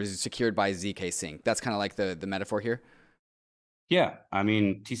Ethereum, or secured by zkSync. That's kind of like the metaphor here. Yeah, I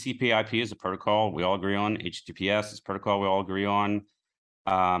mean, TCP/IP is a protocol we all agree on. HTTPS is a protocol we all agree on.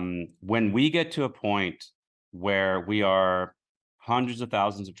 When we get to a point where we are hundreds of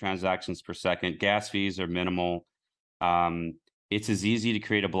thousands of transactions per second, gas fees are minimal. It's as easy to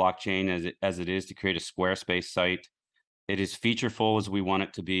create a blockchain as it is to create a Squarespace site. It is featureful as we want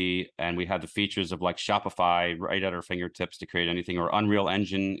it to be, and we have the features of like Shopify right at our fingertips to create anything, or Unreal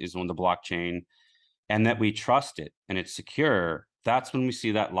Engine is on the blockchain, and that we trust it and it's secure. That's when we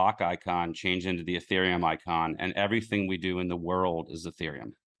see that lock icon change into the Ethereum icon, and everything we do in the world is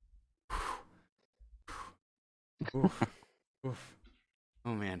Ethereum. Oof. Oof.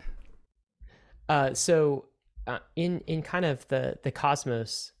 Oh man. In kind of the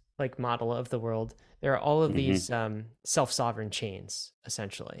Cosmos like model of the world, there are all of these self-sovereign chains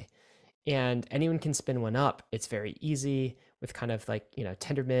essentially, and anyone can spin one up. It's very easy with kind of like, you know,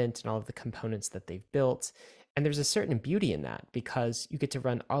 Tendermint and all of the components that they've built. And there's a certain beauty in that because you get to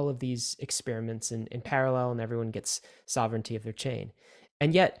run all of these experiments in parallel, and everyone gets sovereignty of their chain.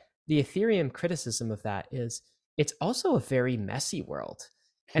 And yet the Ethereum criticism of that is it's also a very messy world.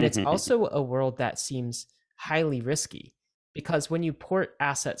 And it's also a world that seems highly risky, because when you port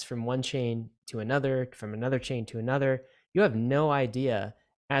assets from one chain to another, from another chain to another, you have no idea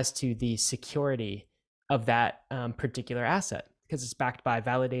as to the security of that particular asset, because it's backed by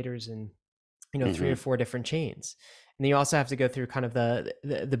validators and, you know, 3 or 4 different chains. And then you also have to go through kind of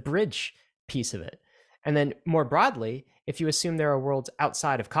the bridge piece of it. And then more broadly, if you assume there are worlds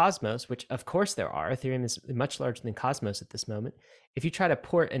outside of Cosmos, which of course there are, Ethereum is much larger than Cosmos at this moment. If you try to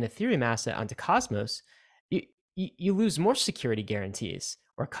port an Ethereum asset onto Cosmos, you lose more security guarantees,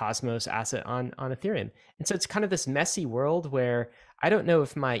 or Cosmos asset on Ethereum. And so it's kind of this messy world where I don't know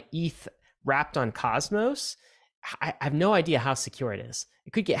if my ETH wrapped on Cosmos, I have no idea how secure it is.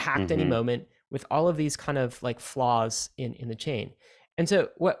 It could get hacked any moment with all of these kind of like flaws in the chain. And so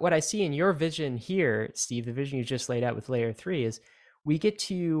what I see in your vision here, Steve, the vision you just laid out with layer 3, is we get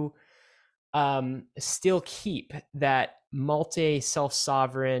to still keep that multi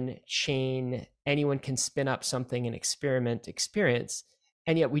self-sovereign chain, anyone can spin up something and experiment experience.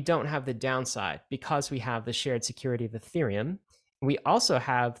 And yet we don't have the downside because we have the shared security of Ethereum. We also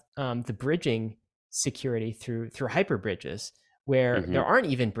have the bridging security through hyperbridges, where Hmm. there aren't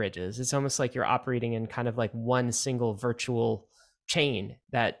even bridges. It's almost like you're operating in kind of like one single virtual chain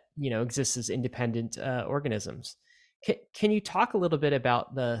that exists as independent organisms. Can you talk a little bit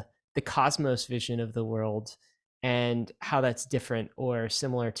about the Cosmos vision of the world and how that's different or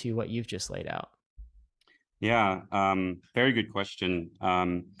similar to what you've just laid out? Yeah, very good question.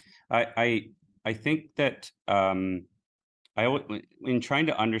 I, I I think that in trying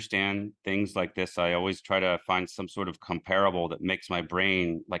to understand things like this, I always try to find some sort of comparable that makes my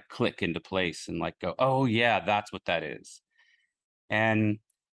brain like click into place and like go, oh yeah, that's what that is. And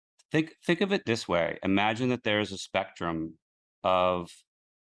think of it this way. Imagine that there's a spectrum of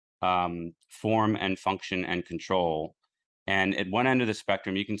form and function and control. And at one end of the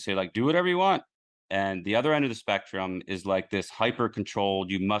spectrum, you can say like, do whatever you want. And the other end of the spectrum is like this hyper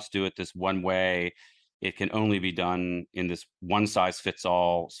controlled, you must do it this one way. It can only be done in this one size fits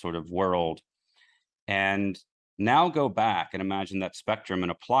all sort of world. And now go back and imagine that spectrum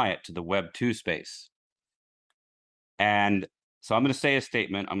and apply it to the Web 2 space. And so I'm going to say a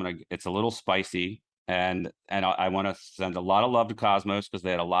statement. It's a little spicy, and I want to send a lot of love to Cosmos because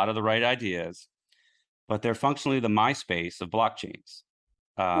they had a lot of the right ideas, but they're functionally the MySpace of blockchains.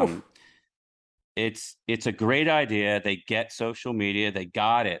 Oof. Um, it's a great idea. They get social media, they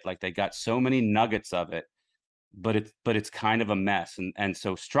got it, like they got so many nuggets of it, but it's kind of a mess, and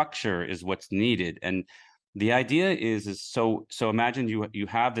so structure is what's needed. And the idea is so imagine you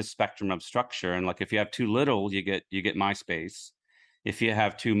have this spectrum of structure, and like if you have too little, you get MySpace. If you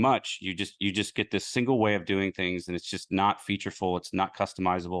have too much, you just get this single way of doing things, and it's just not featureful, it's not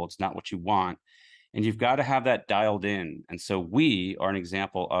customizable, it's not what you want. And you've got to have that dialed in. And so we are an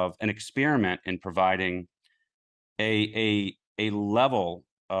example of an experiment in providing a level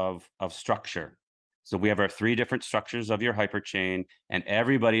of structure. So we have our three different structures of your hyperchain, and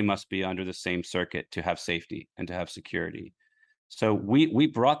everybody must be under the same circuit to have safety and to have security. So we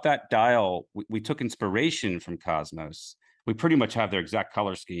brought that dial. We took inspiration from Cosmos. We pretty much have their exact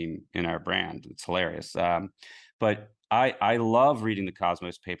color scheme in our brand. It's hilarious. But I love reading the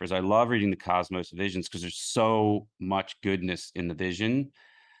Cosmos papers. I love reading the Cosmos visions because there's so much goodness in the vision.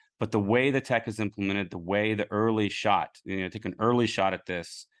 But the way the tech is implemented, the way the early shot, take an early shot at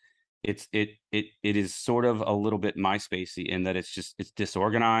this, it is sort of a little bit MySpacey in that it's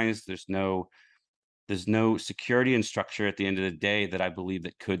disorganized. There's no security and structure at the end of the day that I believe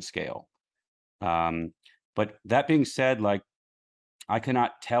that could scale. But that being said, like I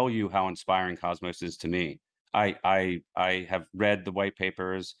cannot tell you how inspiring Cosmos is to me. I have read the white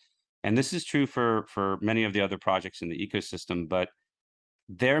papers, and this is true for many of the other projects in the ecosystem, but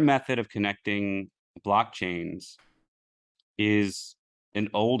their method of connecting blockchains is an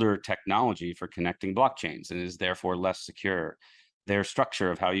older technology for connecting blockchains and is therefore less secure. Their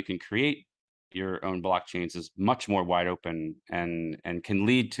structure of how you can create your own blockchains is much more wide open and can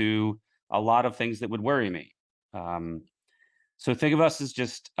lead to a lot of things that would worry me. So think of us as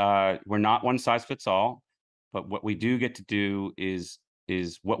just we're not one size fits all, but what we do get to do is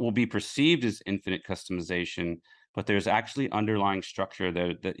what will be perceived as infinite customization, but there's actually underlying structure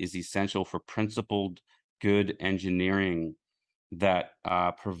that is essential for principled good engineering that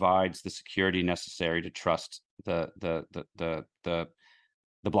provides the security necessary to trust the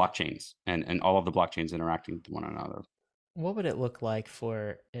blockchains and all of the blockchains interacting with one another. What would it look like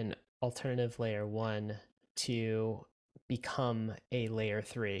for an alternative layer one to become a layer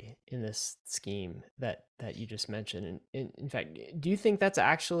three in this scheme that you just mentioned? And in fact, do you think that's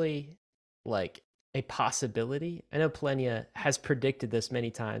actually like a possibility? I know Plenia has predicted this many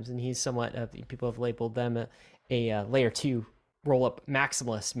times, and he's somewhat of people have labeled them a layer two roll up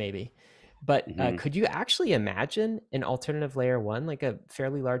maximalist, maybe. But Hmm. could you actually imagine an alternative layer one, like a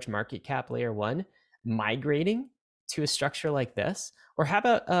fairly large market cap layer one, migrating to a structure like this? Or how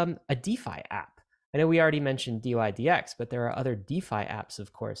about a DeFi app? I know we already mentioned DYDX, but there are other DeFi apps,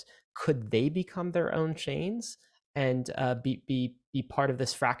 of course. Could they become their own chains and be part of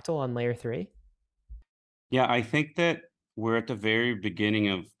this fractal on layer three? Yeah, I think that we're at the very beginning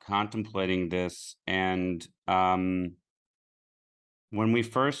of contemplating this. And when we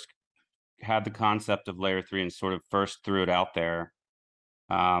first had the concept of layer three and sort of first threw it out there,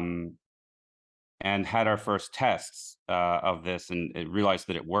 um, and had our first tests of this and it realized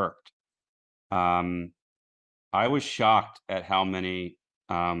that it worked, um, I was shocked at how many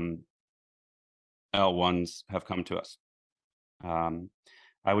L1s have come to us. Um,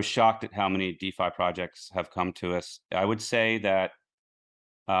 I was shocked at how many DeFi projects have come to us. I would say that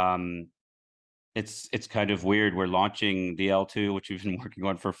um, it's kind of weird. We're launching the L2, which we've been working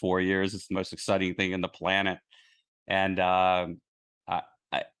on for 4 years. It's the most exciting thing in the planet, and I,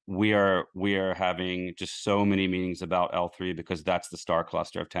 we are having just so many meetings about L3 because that's the star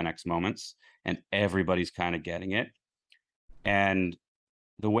cluster of 10x moments, and everybody's kind of getting it. And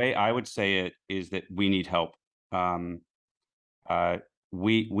the way I would say it is that we need help. Um,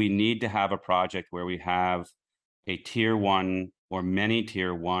 we need to have a project where we have a tier one or many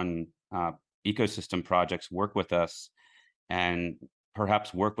tier one ecosystem projects work with us, and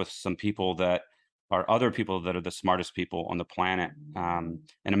perhaps work with some people that are other people that are the smartest people on the planet. And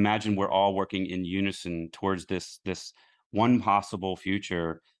imagine we're all working in unison towards this one possible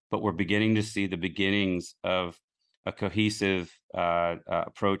future, but we're beginning to see the beginnings of a cohesive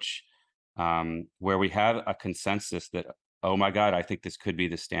approach, where we have a consensus that, oh my God, I think this could be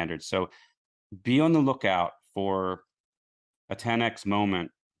the standard. So be on the lookout for a 10x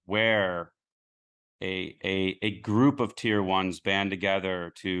moment where a group of tier ones band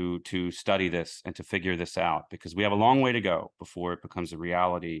together to study this and to figure this out, because we have a long way to go before it becomes a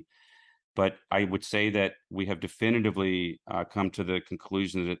reality. But I would say that we have definitively come to the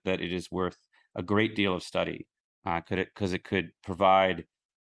conclusion that it is worth a great deal of study, because it could provide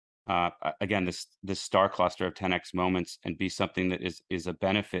again this star cluster of 10x moments and be something that is a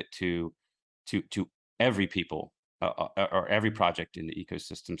benefit to every people or every project in the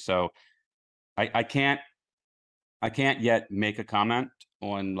ecosystem. So I can't yet make a comment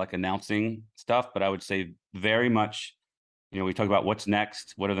on like announcing stuff, but I would say very much, we talk about what's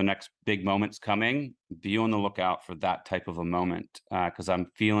next, what are the next big moments coming. Be on the lookout for that type of a moment, because I'm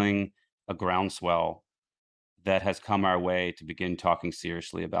feeling a groundswell that has come our way to begin talking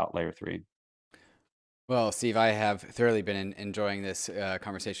seriously about layer 3. Well, Steve, I have thoroughly been enjoying this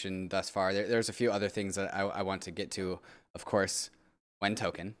conversation thus far. There's a few other things that I want to get to. Of course, when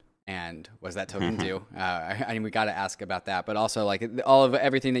token, and what does that token do? I mean, we got to ask about that. But also, like all of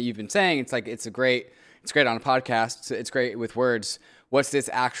everything that you've been saying, it's like it's great on a podcast. It's great with words. What's this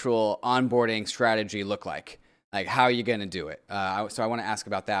actual onboarding strategy look like? Like, how are you going to do it? So I want to ask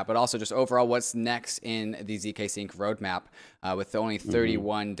about that, but also just overall, what's next in the zkSync roadmap with only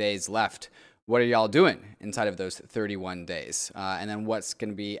 31 days left? What are y'all doing inside of those 31 days? And then what's going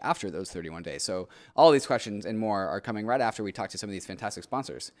to be after those 31 days? So all these questions and more are coming right after we talk to some of these fantastic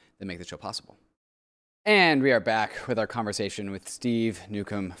sponsors that make the show possible. And we are back with our conversation with Steve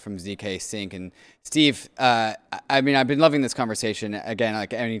Newcomb from zkSync. And Steve, I mean, I've been loving this conversation. Again,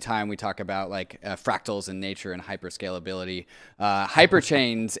 like anytime we talk about like fractals in nature and hyperscalability,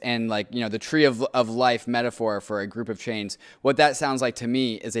 hyperchains and like, the tree of life metaphor for a group of chains, what that sounds like to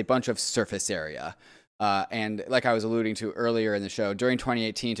me is a bunch of surface area. And like I was alluding to earlier in the show, during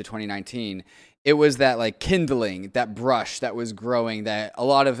 2018 to 2019, it was that like kindling, that brush that was growing that a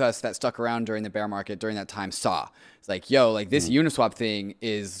lot of us that stuck around during the bear market during that time saw. It's like, yo, like this Uniswap thing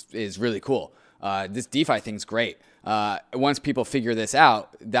is really cool. This DeFi thing's great. Once people figure this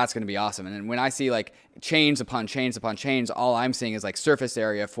out, that's going to be awesome. And then when I see like chains upon chains upon chains, all I'm seeing is like surface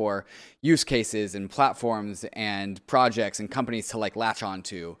area for use cases and platforms and projects and companies to like latch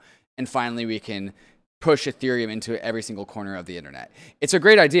onto. And finally, we can push Ethereum into every single corner of the internet. It's a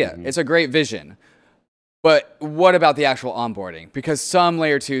great idea. It's a great vision. But what about the actual onboarding? Because some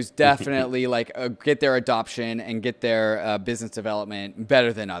layer twos definitely like get their adoption and get their business development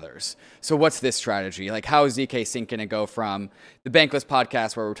better than others. So what's this strategy? Like, how is zkSync going to go from the Bankless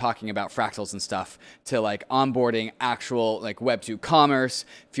podcast where we're talking about fractals and stuff to like onboarding actual like Web 2 commerce,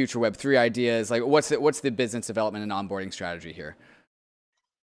 future Web 3 ideas? Like, what's the business development and onboarding strategy here?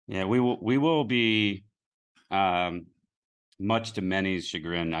 Yeah, we will be, much to many's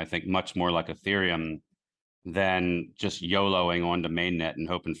chagrin, I think, much more like Ethereum than just YOLOing onto mainnet and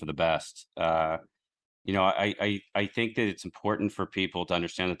hoping for the best. I think that it's important for people to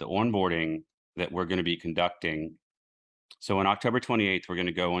understand that the onboarding that we're going to be conducting. So on October 28th, we're going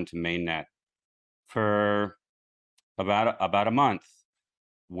to go into mainnet for about a month.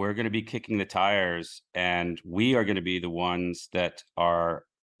 We're going to be kicking the tires, and we are going to be the ones that are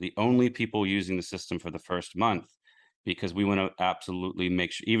the only people using the system for the first month, because we want to absolutely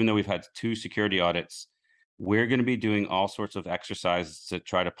make sure, even though we've had 2 security audits, we're going to be doing all sorts of exercises to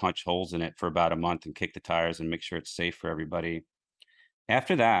try to punch holes in it for about a month and kick the tires and make sure it's safe for everybody.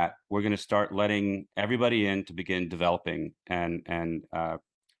 After that, we're going to start letting everybody in to begin developing and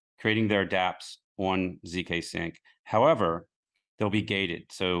creating their dApps on zkSync. However, they'll be gated.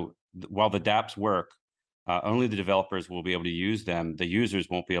 So while the dApps work, only the developers will be able to use them. The users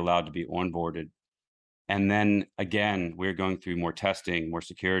won't be allowed to be onboarded. And then again, we're going through more testing, more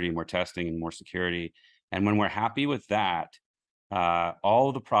security, more testing, and more security. And when we're happy with that, all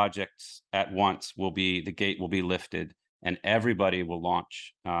of the projects at once the gate will be lifted, and everybody will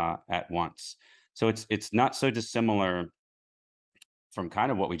launch at once. So it's not so dissimilar from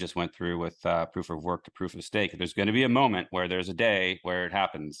kind of what we just went through with proof of work to proof of stake. There's going to be a moment where there's a day where it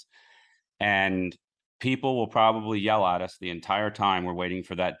happens, and people will probably yell at us the entire time we're waiting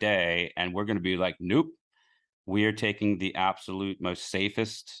for that day, and we're going to be like, nope, we are taking the absolute most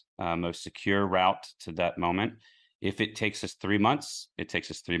safest, most secure route to that moment. If it takes us 3 months, it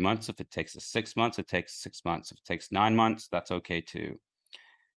takes us 3 months. If it takes us 6 months, it takes 6 months. If it takes 9 months, that's okay too.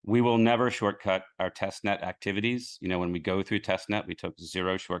 We will never shortcut our testnet activities. You know, when we go through testnet, we took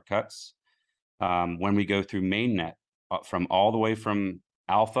 0 shortcuts. When we go through mainnet, from all the way from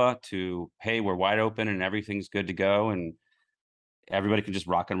alpha to, hey, we're wide open and everything's good to go and everybody can just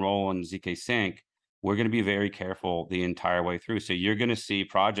rock and roll on zkSync, we're going to be very careful the entire way through. So you're going to see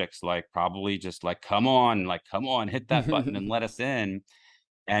projects like probably just like, come on, hit that button and let us in.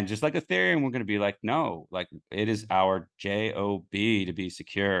 And just like Ethereum, we're going to be like, no, like it is our job to be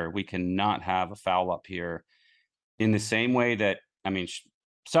secure. We cannot have a foul up here. In the same way that, I mean,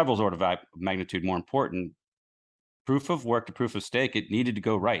 several orders of magnitude more important, proof of work to proof of stake, it needed to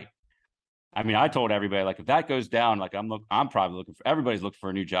go right. I mean, I told everybody, like, if that goes down, like I'm probably looking for, everybody's looking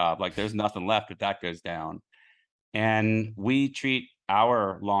for a new job. Like there's nothing left if that goes down. And we treat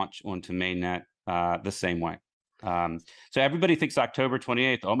our launch onto mainnet the same way. So everybody thinks October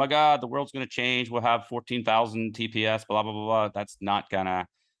 28th, oh my God, the world's going to change. We'll have 14,000 TPS, blah, blah, blah, blah. That's not gonna,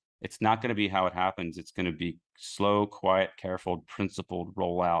 it's not going to be how it happens. It's going to be slow, quiet, careful, principled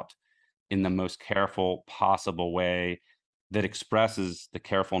rollout in the most careful possible way that expresses the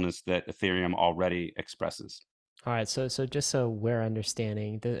carefulness that Ethereum already expresses. All right, so just so we're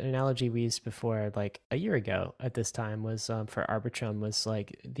understanding, the analogy we used before, like a year ago at this time, was for Arbitrum, was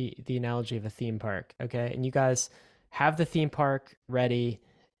like the analogy of a theme park. Okay, and you guys have the theme park ready.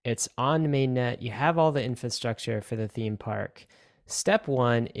 It's on mainnet. You have all the infrastructure for the theme park. Step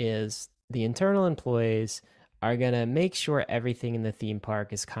one is the internal employees are gonna make sure everything in the theme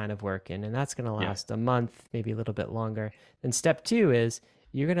park is kind of working, and that's gonna last a month, maybe a little bit longer. Then step two is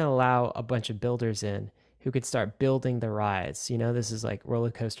you're gonna allow a bunch of builders in who could start building the rides. You know, this is like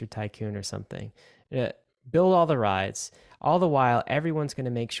Roller Coaster Tycoon or something. Build all the rides. All the while, everyone's going to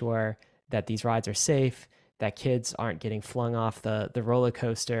make sure that these rides are safe, that kids aren't getting flung off the roller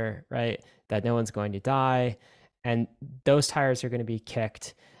coaster, right? That no one's going to die. And those tires are going to be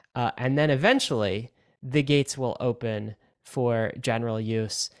kicked. And then eventually, the gates will open for general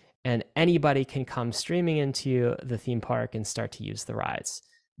use, and anybody can come streaming into the theme park and start to use the rides.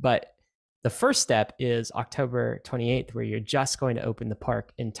 But the first step is October 28th, where you're just going to open the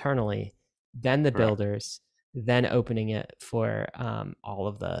park internally, then the builders, then opening it for all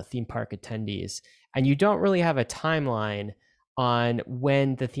of the theme park attendees. And you don't really have a timeline on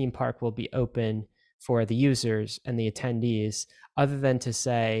when the theme park will be open for the users and the attendees, other than to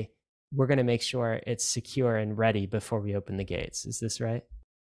say, we're going to make sure it's secure and ready before we open the gates. Is this right?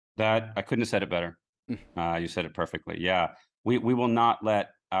 That, I couldn't have said it better. You said it perfectly. Yeah, we will not let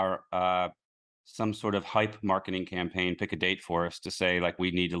our some sort of hype marketing campaign pick a date for us to say, like,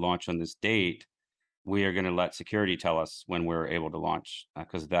 we need to launch on this date. We are going to let security tell us when we're able to launch,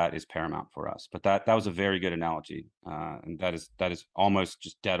 because that is paramount for us. But that was a very good analogy, and that is almost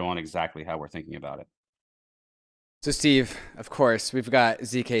just dead on exactly how we're thinking about it. So Steve, of course, we've got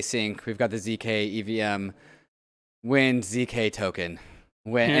zkSync, we've got the zkEVM. When zk token?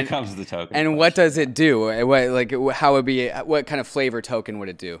 Here comes the token. And what does it do? What, like, how would be? What kind of flavor token would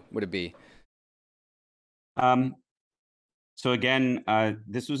it do? Would it be? So again,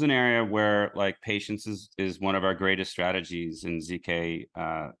 this was an area where, like, patience is one of our greatest strategies in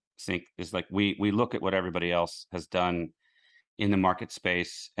zkSync. Is like we look at what everybody else has done in the market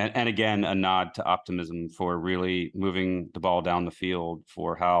space, and again, a nod to optimism for really moving the ball down the field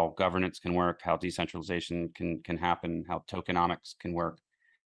for how governance can work, how decentralization can happen, how tokenomics can work.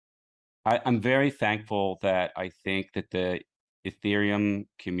 I'm very thankful that I think that the Ethereum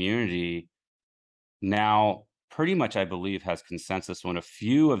community now pretty much, I believe, has consensus on a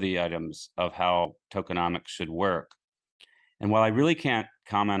few of the items of how tokenomics should work. And while I really can't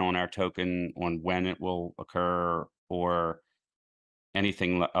comment on our token, on when it will occur or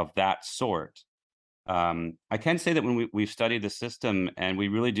anything of that sort, I can say that when we've studied the system, and we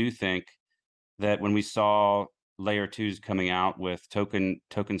really do think that when we saw layer twos coming out with token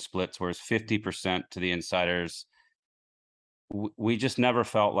splits where it's 50% to the insiders, we just never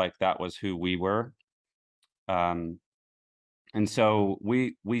felt like that was who we were. And so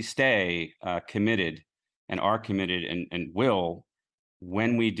we stay committed and are committed and will,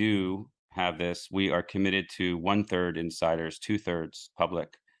 when we do have this, we are committed to 1/3 insiders, 2/3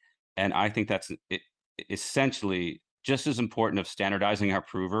 public. And I think that's essentially just as important of standardizing our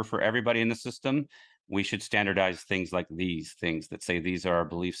prover for everybody in the system. We should standardize things like these things that say these are our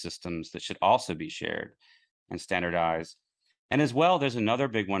belief systems that should also be shared and standardized. And as well, there's another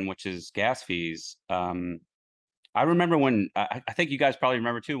big one, which is gas fees. I remember when I think you guys probably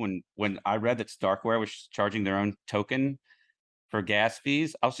remember too when I read that Starkware was charging their own token for gas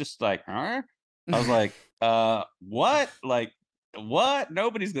fees. I was just like, huh? I was like, what? Like, what?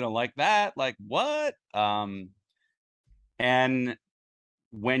 Nobody's gonna like that. Like, what? And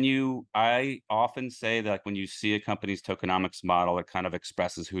I often say that, like, when you see a company's tokenomics model, it kind of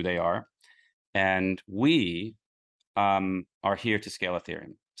expresses who they are. And we are here to scale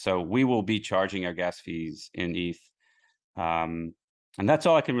Ethereum. So we will be charging our gas fees in ETH. And that's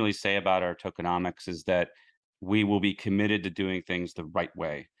all I can really say about our tokenomics, is that we will be committed to doing things the right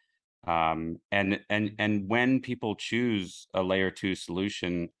way. And when people choose a layer 2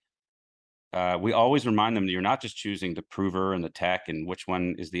 solution, we always remind them that you're not just choosing the prover and the tech and which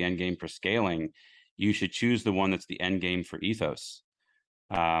one is the end game for scaling. You should choose the one that's the end game for ethos.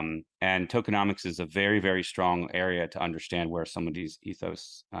 And tokenomics is a very, very strong area to understand where somebody's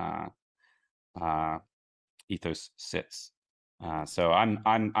ethos sits. So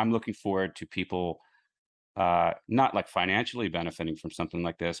I'm looking forward to people not like financially benefiting from something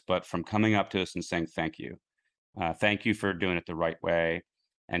like this, but from coming up to us and saying thank you. Thank you for doing it the right way.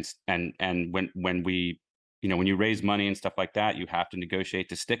 And when we, when you raise money and stuff like that, you have to negotiate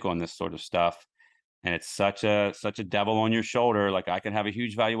to stick on this sort of stuff. And it's such a devil on your shoulder. Like, I can have a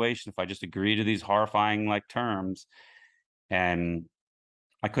huge valuation if I just agree to these horrifying like terms. And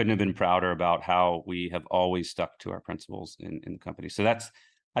I couldn't have been prouder about how we have always stuck to our principles in the company. So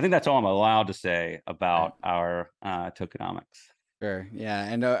I think that's all I'm allowed to say about our tokenomics. Sure. Yeah.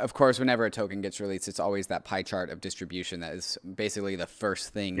 And of course, whenever a token gets released, it's always that pie chart of distribution that is basically the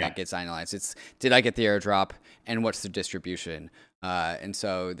first thing that gets analyzed. It's, did I get the airdrop, and what's the distribution? And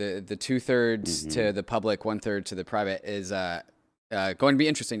so the 2/3 to the public, 1/3 to the private is going to be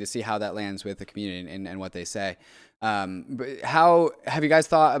interesting to see how that lands with the community and what they say. But how have you guys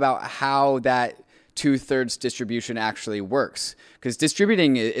thought about how that 2/3 distribution actually works? Because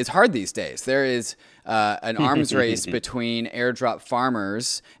distributing is hard these days. There is an arms race between airdrop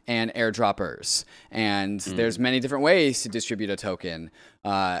farmers and airdroppers, and there's many different ways to distribute a token,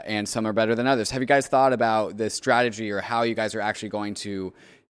 and some are better than others. Have you guys thought about the strategy, or how you guys are actually going to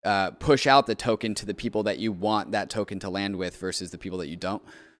push out the token to the people that you want that token to land with versus the people that you don't?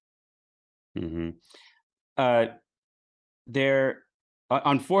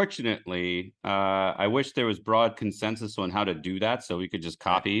 Unfortunately, I wish there was broad consensus on how to do that so we could just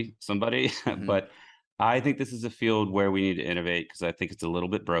copy somebody. But I think this is a field where we need to innovate, because I think it's a little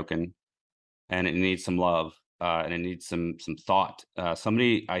bit broken and it needs some love, and it needs some thought.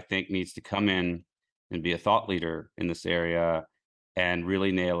 Somebody, I think, needs to come in and be a thought leader in this area and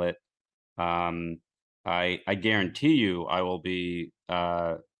really nail it. I guarantee you I will be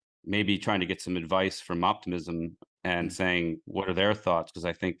maybe trying to get some advice from Optimism and saying what are their thoughts, because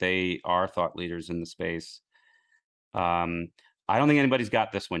I think they are thought leaders in the space. I don't think anybody's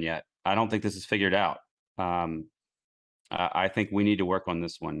got this one yet. I don't think this is figured out. I think we need to work on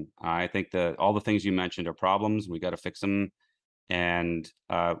this one. I think that all the things you mentioned are problems. We got to fix them. And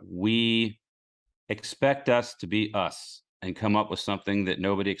we expect us to be us and come up with something that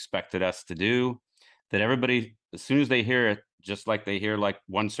nobody expected us to do, that everybody, as soon as they hear it, just like they hear like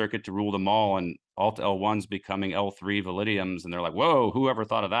one circuit to rule them all and alt L1's becoming L3 Validiums, and they're like, whoa, whoever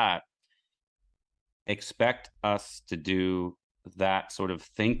thought of that? Expect us to do that sort of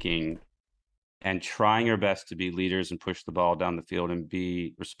thinking and trying our best to be leaders and push the ball down the field and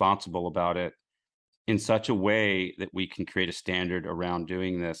be responsible about it in such a way that we can create a standard around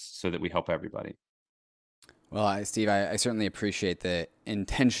doing this so that we help everybody. Well, Steve, I certainly appreciate the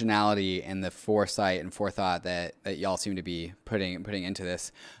intentionality and the foresight and forethought that y'all seem to be putting into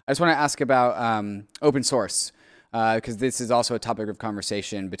this. I just want to ask about open source, because this is also a topic of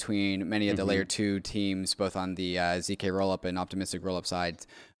conversation between many of the layer 2 teams, both on the ZK rollup and optimistic rollup sides.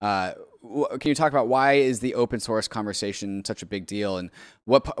 Can you talk about why is the open source conversation such a big deal, and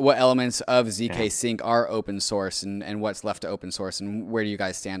what elements of zkSync are open source, and what's left to open source, and where do you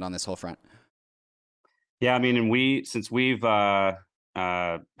guys stand on this whole front? Yeah, I mean, and since we've had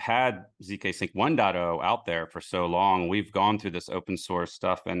zkSync 1.0 out there for so long, we've gone through this open source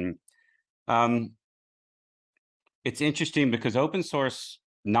stuff, and it's interesting because open source,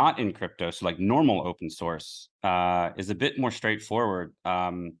 not in crypto, so like normal open source, is a bit more straightforward.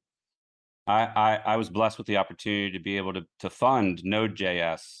 I was blessed with the opportunity to be able to fund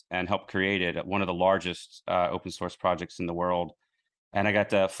Node.js and help create it at one of the largest open source projects in the world. And I got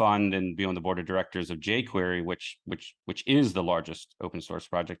to fund and be on the board of directors of jQuery, which is the largest open source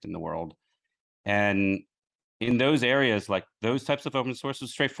project in the world. And in those areas, like those types of open source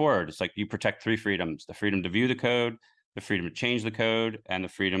is straightforward. It's like you protect three freedoms: the freedom to view the code, the freedom to change the code, and the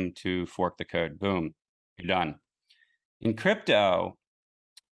freedom to fork the code. Boom, you're done. In crypto,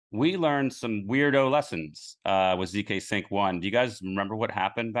 we learned some weirdo lessons with zkSync 1. Do you guys remember what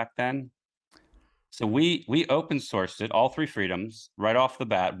happened back then? So we open sourced it, all three freedoms, right off the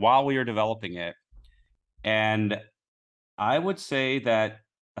bat while we were developing it. And I would say that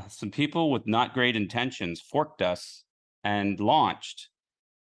some people with not great intentions forked us and launched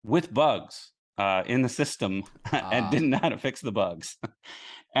with bugs in the system and didn't know how to fix the bugs.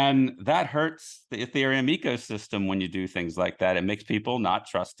 And that hurts the Ethereum ecosystem when you do things like that. It makes people not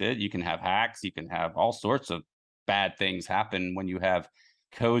trust it. You can have hacks. You can have all sorts of bad things happen when you have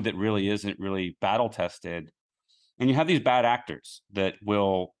code that really isn't really battle tested. And you have these bad actors that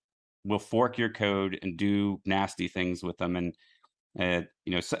will fork your code and do nasty things with them. And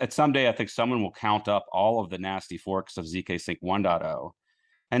you know, so at someday, I think someone will count up all of the nasty forks of zkSync 1.0.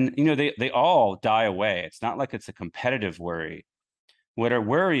 And you know, they all die away. It's not like it's a competitive worry. What our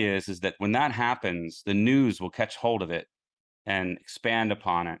worry is that when that happens, the news will catch hold of it and expand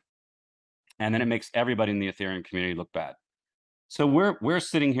upon it. And then it makes everybody in the Ethereum community look bad. So we're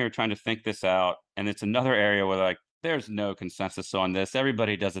sitting here trying to think this out. And it's another area where like, there's no consensus on this.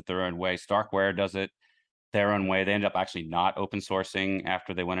 Everybody does it their own way. Starkware does it their own way. They end up actually not open sourcing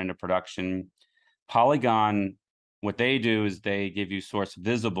after they went into production. Polygon, what they do is they give you source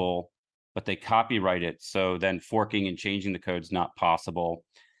visible, but they copyright it. So then forking and changing the code is not possible.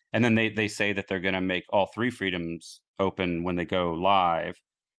 And then they say that they're going to make all three freedoms open when they go live.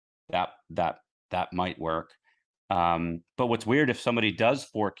 That might work. But what's weird, if somebody does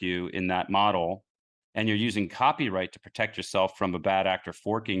fork you in that model and you're using copyright to protect yourself from a bad actor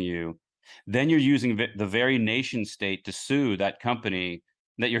forking you, then you're using the very nation state to sue that company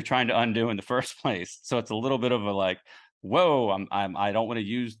that you're trying to undo in the first place. So it's a little bit of a like, whoa, I don't want to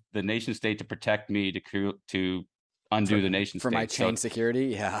use the nation state to protect me to undo the nation state. For my chain security,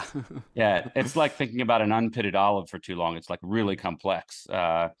 yeah. Yeah, it's like thinking about an unpitted olive for too long. It's like really complex.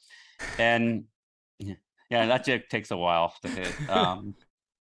 And yeah, that joke takes a while to hit.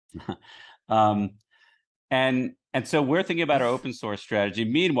 And so we're thinking about our open source strategy.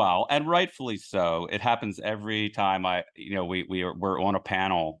 Meanwhile, and rightfully so, it happens every time we're on a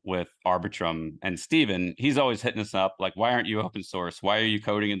panel with Arbitrum and Steven. He's always hitting us up like, why aren't you open source? Why are you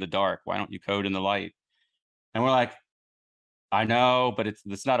coding in the dark? Why don't you code in the light? And we're like, I know, but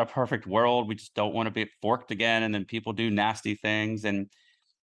it's not a perfect world. We just don't want to be forked again. And then people do nasty things. And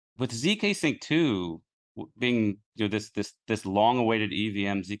with zkSync 2 being this long-awaited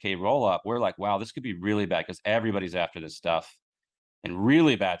EVM zk rollup, we're like, wow, this could be really bad because everybody's after this stuff, and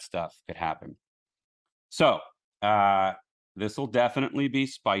really bad stuff could happen. So this will definitely be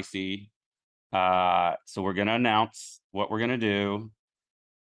spicy. So we're going to announce what we're going to do.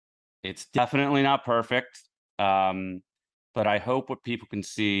 It's definitely not perfect, but I hope what people can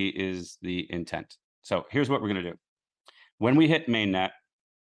see is the intent. So here's what we're going to do. When we hit mainnet,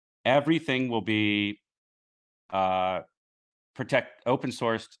 everything will be open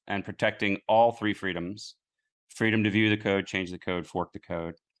sourced and protecting all three freedoms: freedom to view the code, change the code, fork the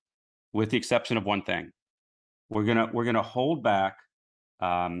code, with the exception of one thing. We're gonna hold back,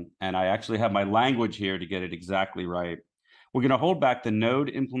 and I actually have my language here to get it exactly right. We're gonna hold back the node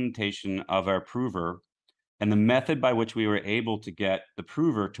implementation of our prover and the method by which we were able to get the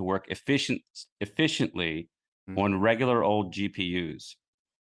prover to work efficiently on regular old GPUs.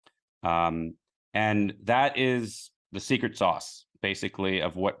 And that is the secret sauce, basically,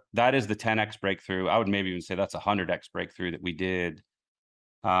 of what that is. The 10x breakthrough. I would maybe even say that's a 100x breakthrough that we did.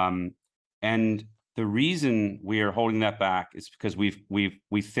 And the reason we are holding that back is because we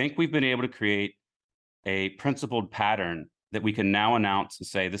think we've been able to create a principled pattern that we can now announce and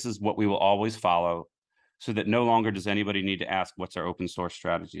say, this is what we will always follow, so that no longer does anybody need to ask, what's our open source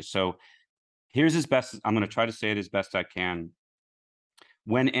strategy? So here's as best, I'm going to try to say it as best I can.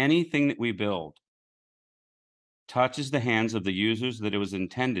 When anything that we build touches the hands of the users that it was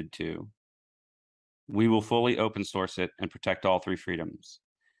intended to, we will fully open source it and protect all three freedoms.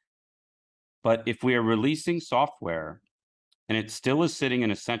 But if we are releasing software and it still is sitting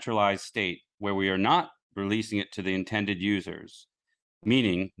in a centralized state where we are not releasing it to the intended users,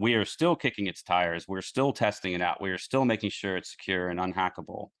 meaning we are still kicking its tires, we're still testing it out, we are still making sure it's secure and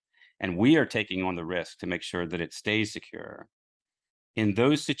unhackable, and we are taking on the risk to make sure that it stays secure, In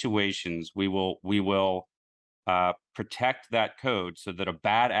those situations, we will protect that code so that a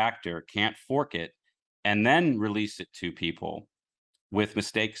bad actor can't fork it and then release it to people with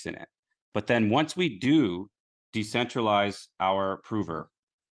mistakes in it. But then once we do decentralize our prover,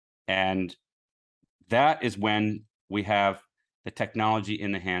 and that is when we have the technology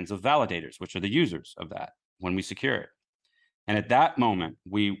in the hands of validators, which are the users of that, when we secure it. And at that moment,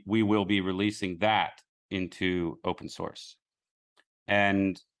 we will be releasing that into open source.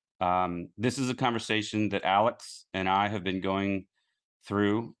 And this is a conversation that Alex and I have been going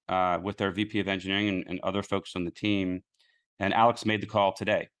through with our VP of engineering and other folks on the team. And Alex made the call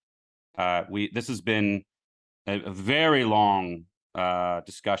today. This has been a very long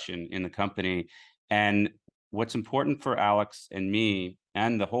discussion in the company. And what's important for Alex and me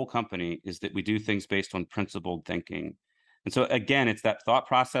and the whole company is that we do things based on principled thinking. And so again, it's that thought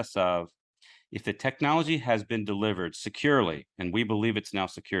process of, if the technology has been delivered securely, and we believe it's now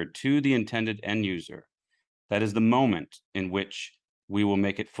secured to the intended end user, that is the moment in which we will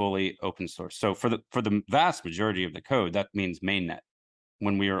make it fully open source. So for the vast majority of the code, that means mainnet,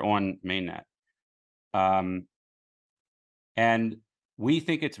 when we are on mainnet. And we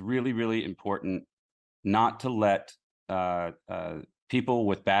think it's really, really important not to let people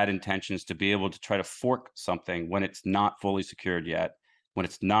with bad intentions to be able to try to fork something when it's not fully secured yet, when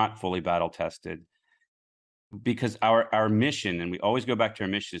it's not fully battle tested. Because our mission, and we always go back to our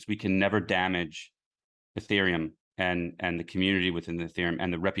mission, is we can never damage Ethereum and the community within the Ethereum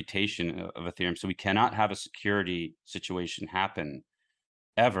and the reputation of Ethereum. So we cannot have a security situation happen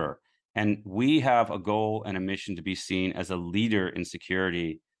ever. And we have a goal and a mission to be seen as a leader in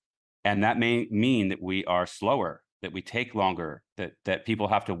security. And that may mean that we are slower, that we take longer, that people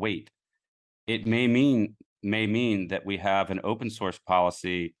have to wait. It may mean that we have an open source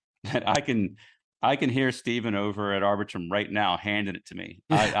policy that I can hear Steven over at Arbitrum right now handing it to me.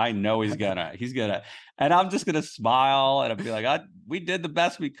 I know he's gonna, and I'm just gonna smile and I'll be like, we did the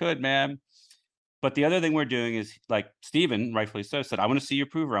best we could, man. But the other thing we're doing is, like Steven rightfully so said, I want to see your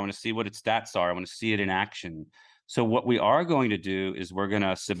prover. I want to see what its stats are. I want to see it in action. So what we are going to do is we're going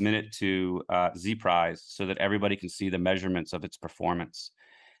to submit it to zPrize so that everybody can see the measurements of its performance,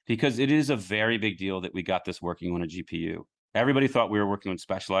 because it is a very big deal that we got this working on a GPU. Everybody thought we were working on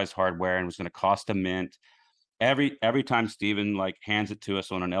specialized hardware and it was going to cost a mint. Every time Steven like hands it to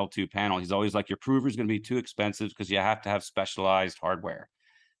us on an L2 panel, he's always like, your prover is going to be too expensive because you have to have specialized hardware.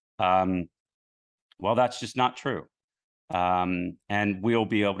 Well, that's just not true. And we'll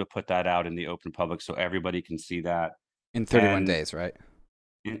be able to put that out in the open public so everybody can see that. In 31 days, right?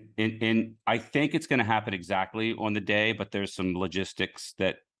 I think it's going to happen exactly on the day, but there's some logistics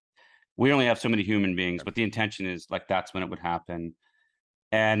that we only have so many human beings, but the intention is like, that's when it would happen.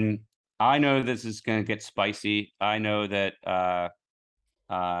 And I know this is going to get spicy. I know that,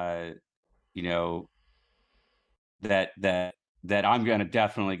 you know, that I'm going to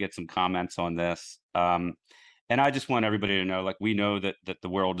definitely get some comments on this. And I just want everybody to know, like, we know that the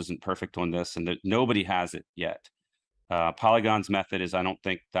world isn't perfect on this and that nobody has it yet. Polygon's method is, I don't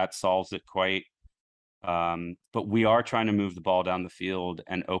think that solves it quite. But we are trying to move the ball down the field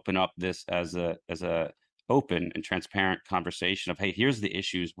and open up this as a open and transparent conversation of, hey, here's the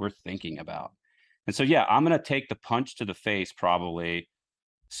issues we're thinking about. And so, yeah, I'm going to take the punch to the face probably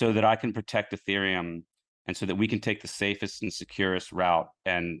so that I can protect Ethereum and so that we can take the safest and securest route.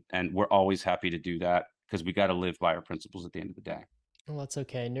 And we're always happy to do that because we got to live by our principles at the end of the day. Well, that's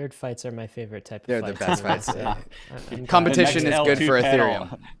okay. Nerd fights are my favorite type of They're fights. the best anyway, fights. so Competition is good for panel,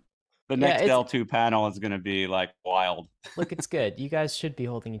 Ethereum. The next L2 panel is going to be like wild. Look, it's good. You guys should be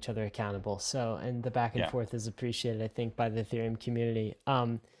holding each other accountable. So, and the back and forth is appreciated, I think, by the Ethereum community.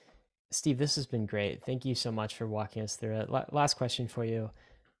 Steve, this has been great. Thank you so much for walking us through it. Last question for you.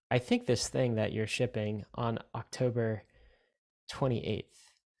 I think this thing that you're shipping on October 28th,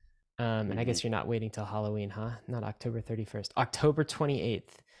 and I guess you're not waiting till Halloween, huh? Not October 31st, October 28th.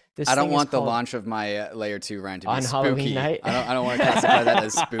 I don't want the launch of my layer 2 run to be on spooky. Halloween night. I don't want to classify that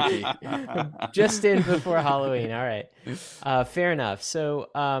as spooky. Just in before Halloween. All right. Fair enough. So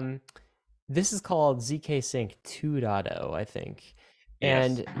this is called zkSync 2.0, I think.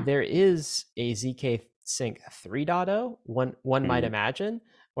 Yes. And there is a zkSync 3.0, one might imagine,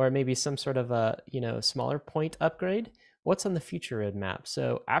 or maybe some sort of a, smaller point upgrade. What's on the future roadmap?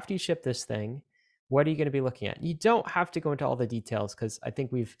 So after you ship this thing, what are you going to be looking at? You don't have to go into all the details because I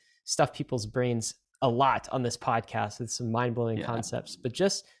think we've stuffed people's brains a lot on this podcast with some mind-blowing concepts, but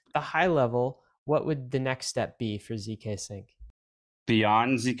just the high level, what would the next step be for zkSync?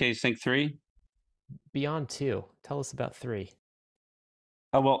 Beyond zkSync 3? Beyond 2. Tell us about 3.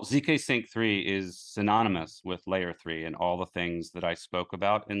 Well, zkSync 3 is synonymous with layer 3 and all the things that I spoke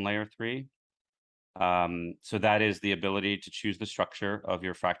about in layer 3. So that is the ability to choose the structure of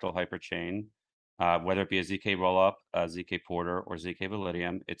your fractal hyperchain, whether it be a zk rollup, a zk porter, or zk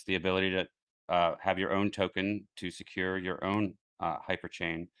Validium. It's the ability to have your own token to secure your own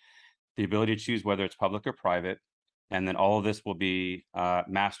hyperchain, the ability to choose whether it's public or private, and then all of this will be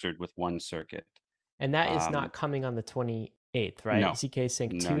mastered with one circuit. And that is not coming on the 28th, right? No,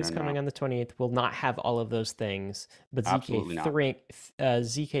 zkSync 2 no, is no, coming no, on the 28th. Will not have all of those things, but absolutely not.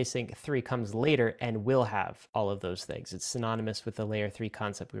 zkSync 3 comes later and will have all of those things. It's synonymous with the layer 3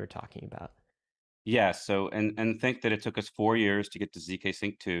 concept we were talking about. Yeah, so and think that it took us 4 years to get to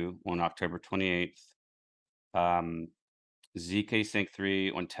zkSync 2 on October 28th. zkSync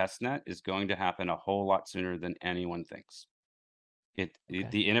 3 on testnet is going to happen a whole lot sooner than anyone thinks.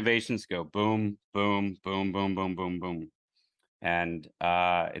 The innovations go boom, boom, boom, boom, boom, boom, boom. And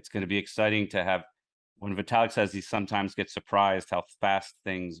it's going to be exciting to have, when Vitalik says he sometimes gets surprised how fast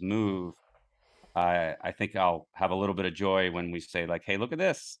things move, I think I'll have a little bit of joy when we say like, hey, look at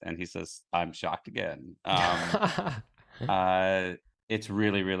this. And he says, I'm shocked again. It's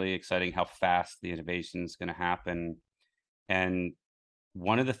really, really exciting how fast the innovation is going to happen. And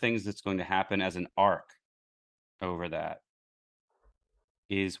one of the things that's going to happen as an arc over that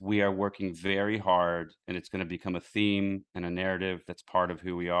is we are working very hard, and it's going to become a theme and a narrative that's part of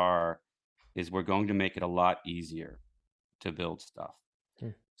who we are, is we're going to make it a lot easier to build stuff.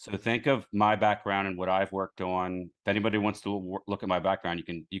 So think of my background and what I've worked on. If anybody wants to look at my background,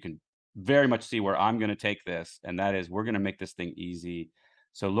 you can very much see where I'm going to take this, and that is we're going to make this thing easy.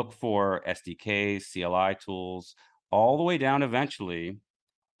 So look for SDKs, CLI tools, all the way down eventually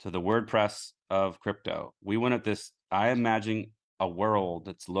to the WordPress of crypto. We went at this, I imagine a world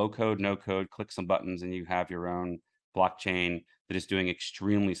that's low code, no code, click some buttons, and you have your own blockchain that is doing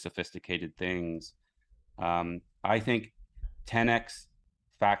extremely sophisticated things. I think 10x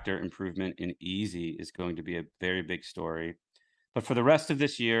factor improvement in easy is going to be a very big story. But for the rest of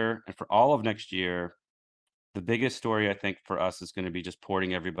this year and for all of next year, the biggest story I think for us is going to be just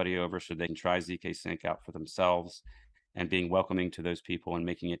porting everybody over so they can try zkSync out for themselves and being welcoming to those people and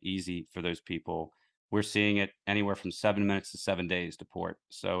making it easy for those people. We're seeing it anywhere from 7 minutes to 7 days to port.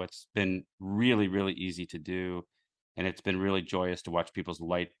 So it's been really, really easy to do. And it's been really joyous to watch people's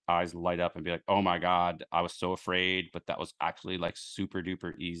eyes light up and be like, oh my God, I was so afraid, but that was actually like super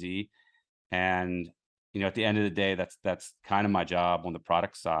duper easy. And, at the end of the day, that's kind of my job on the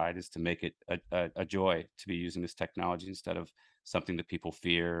product side, is to make it a joy to be using this technology instead of something that people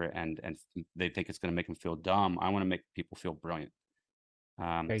fear and they think it's going to make them feel dumb. I want to make people feel brilliant.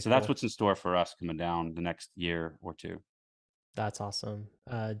 So that's what's in store for us coming down the next year or two. That's awesome.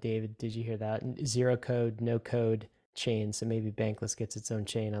 David, did you hear that? Zero code, no code chain. So maybe Bankless gets its own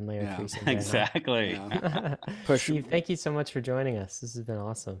chain on layer 3 someday. Exactly. Yeah. Steve, thank you so much for joining us. This has been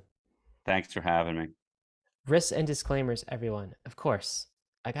awesome. Thanks for having me. Risks and disclaimers, everyone. Of course,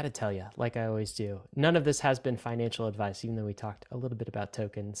 I got to tell you, like I always do, none of this has been financial advice, even though we talked a little bit about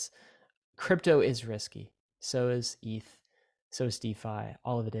tokens. Crypto is risky. So is ETH. So is DeFi.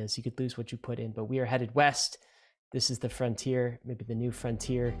 All of it is. You could lose what you put in, but we are headed west. This is the frontier. Maybe the new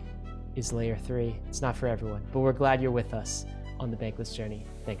frontier is layer 3. It's not for everyone, but we're glad you're with us on the Bankless journey.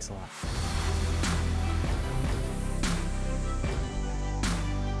 Thanks a lot.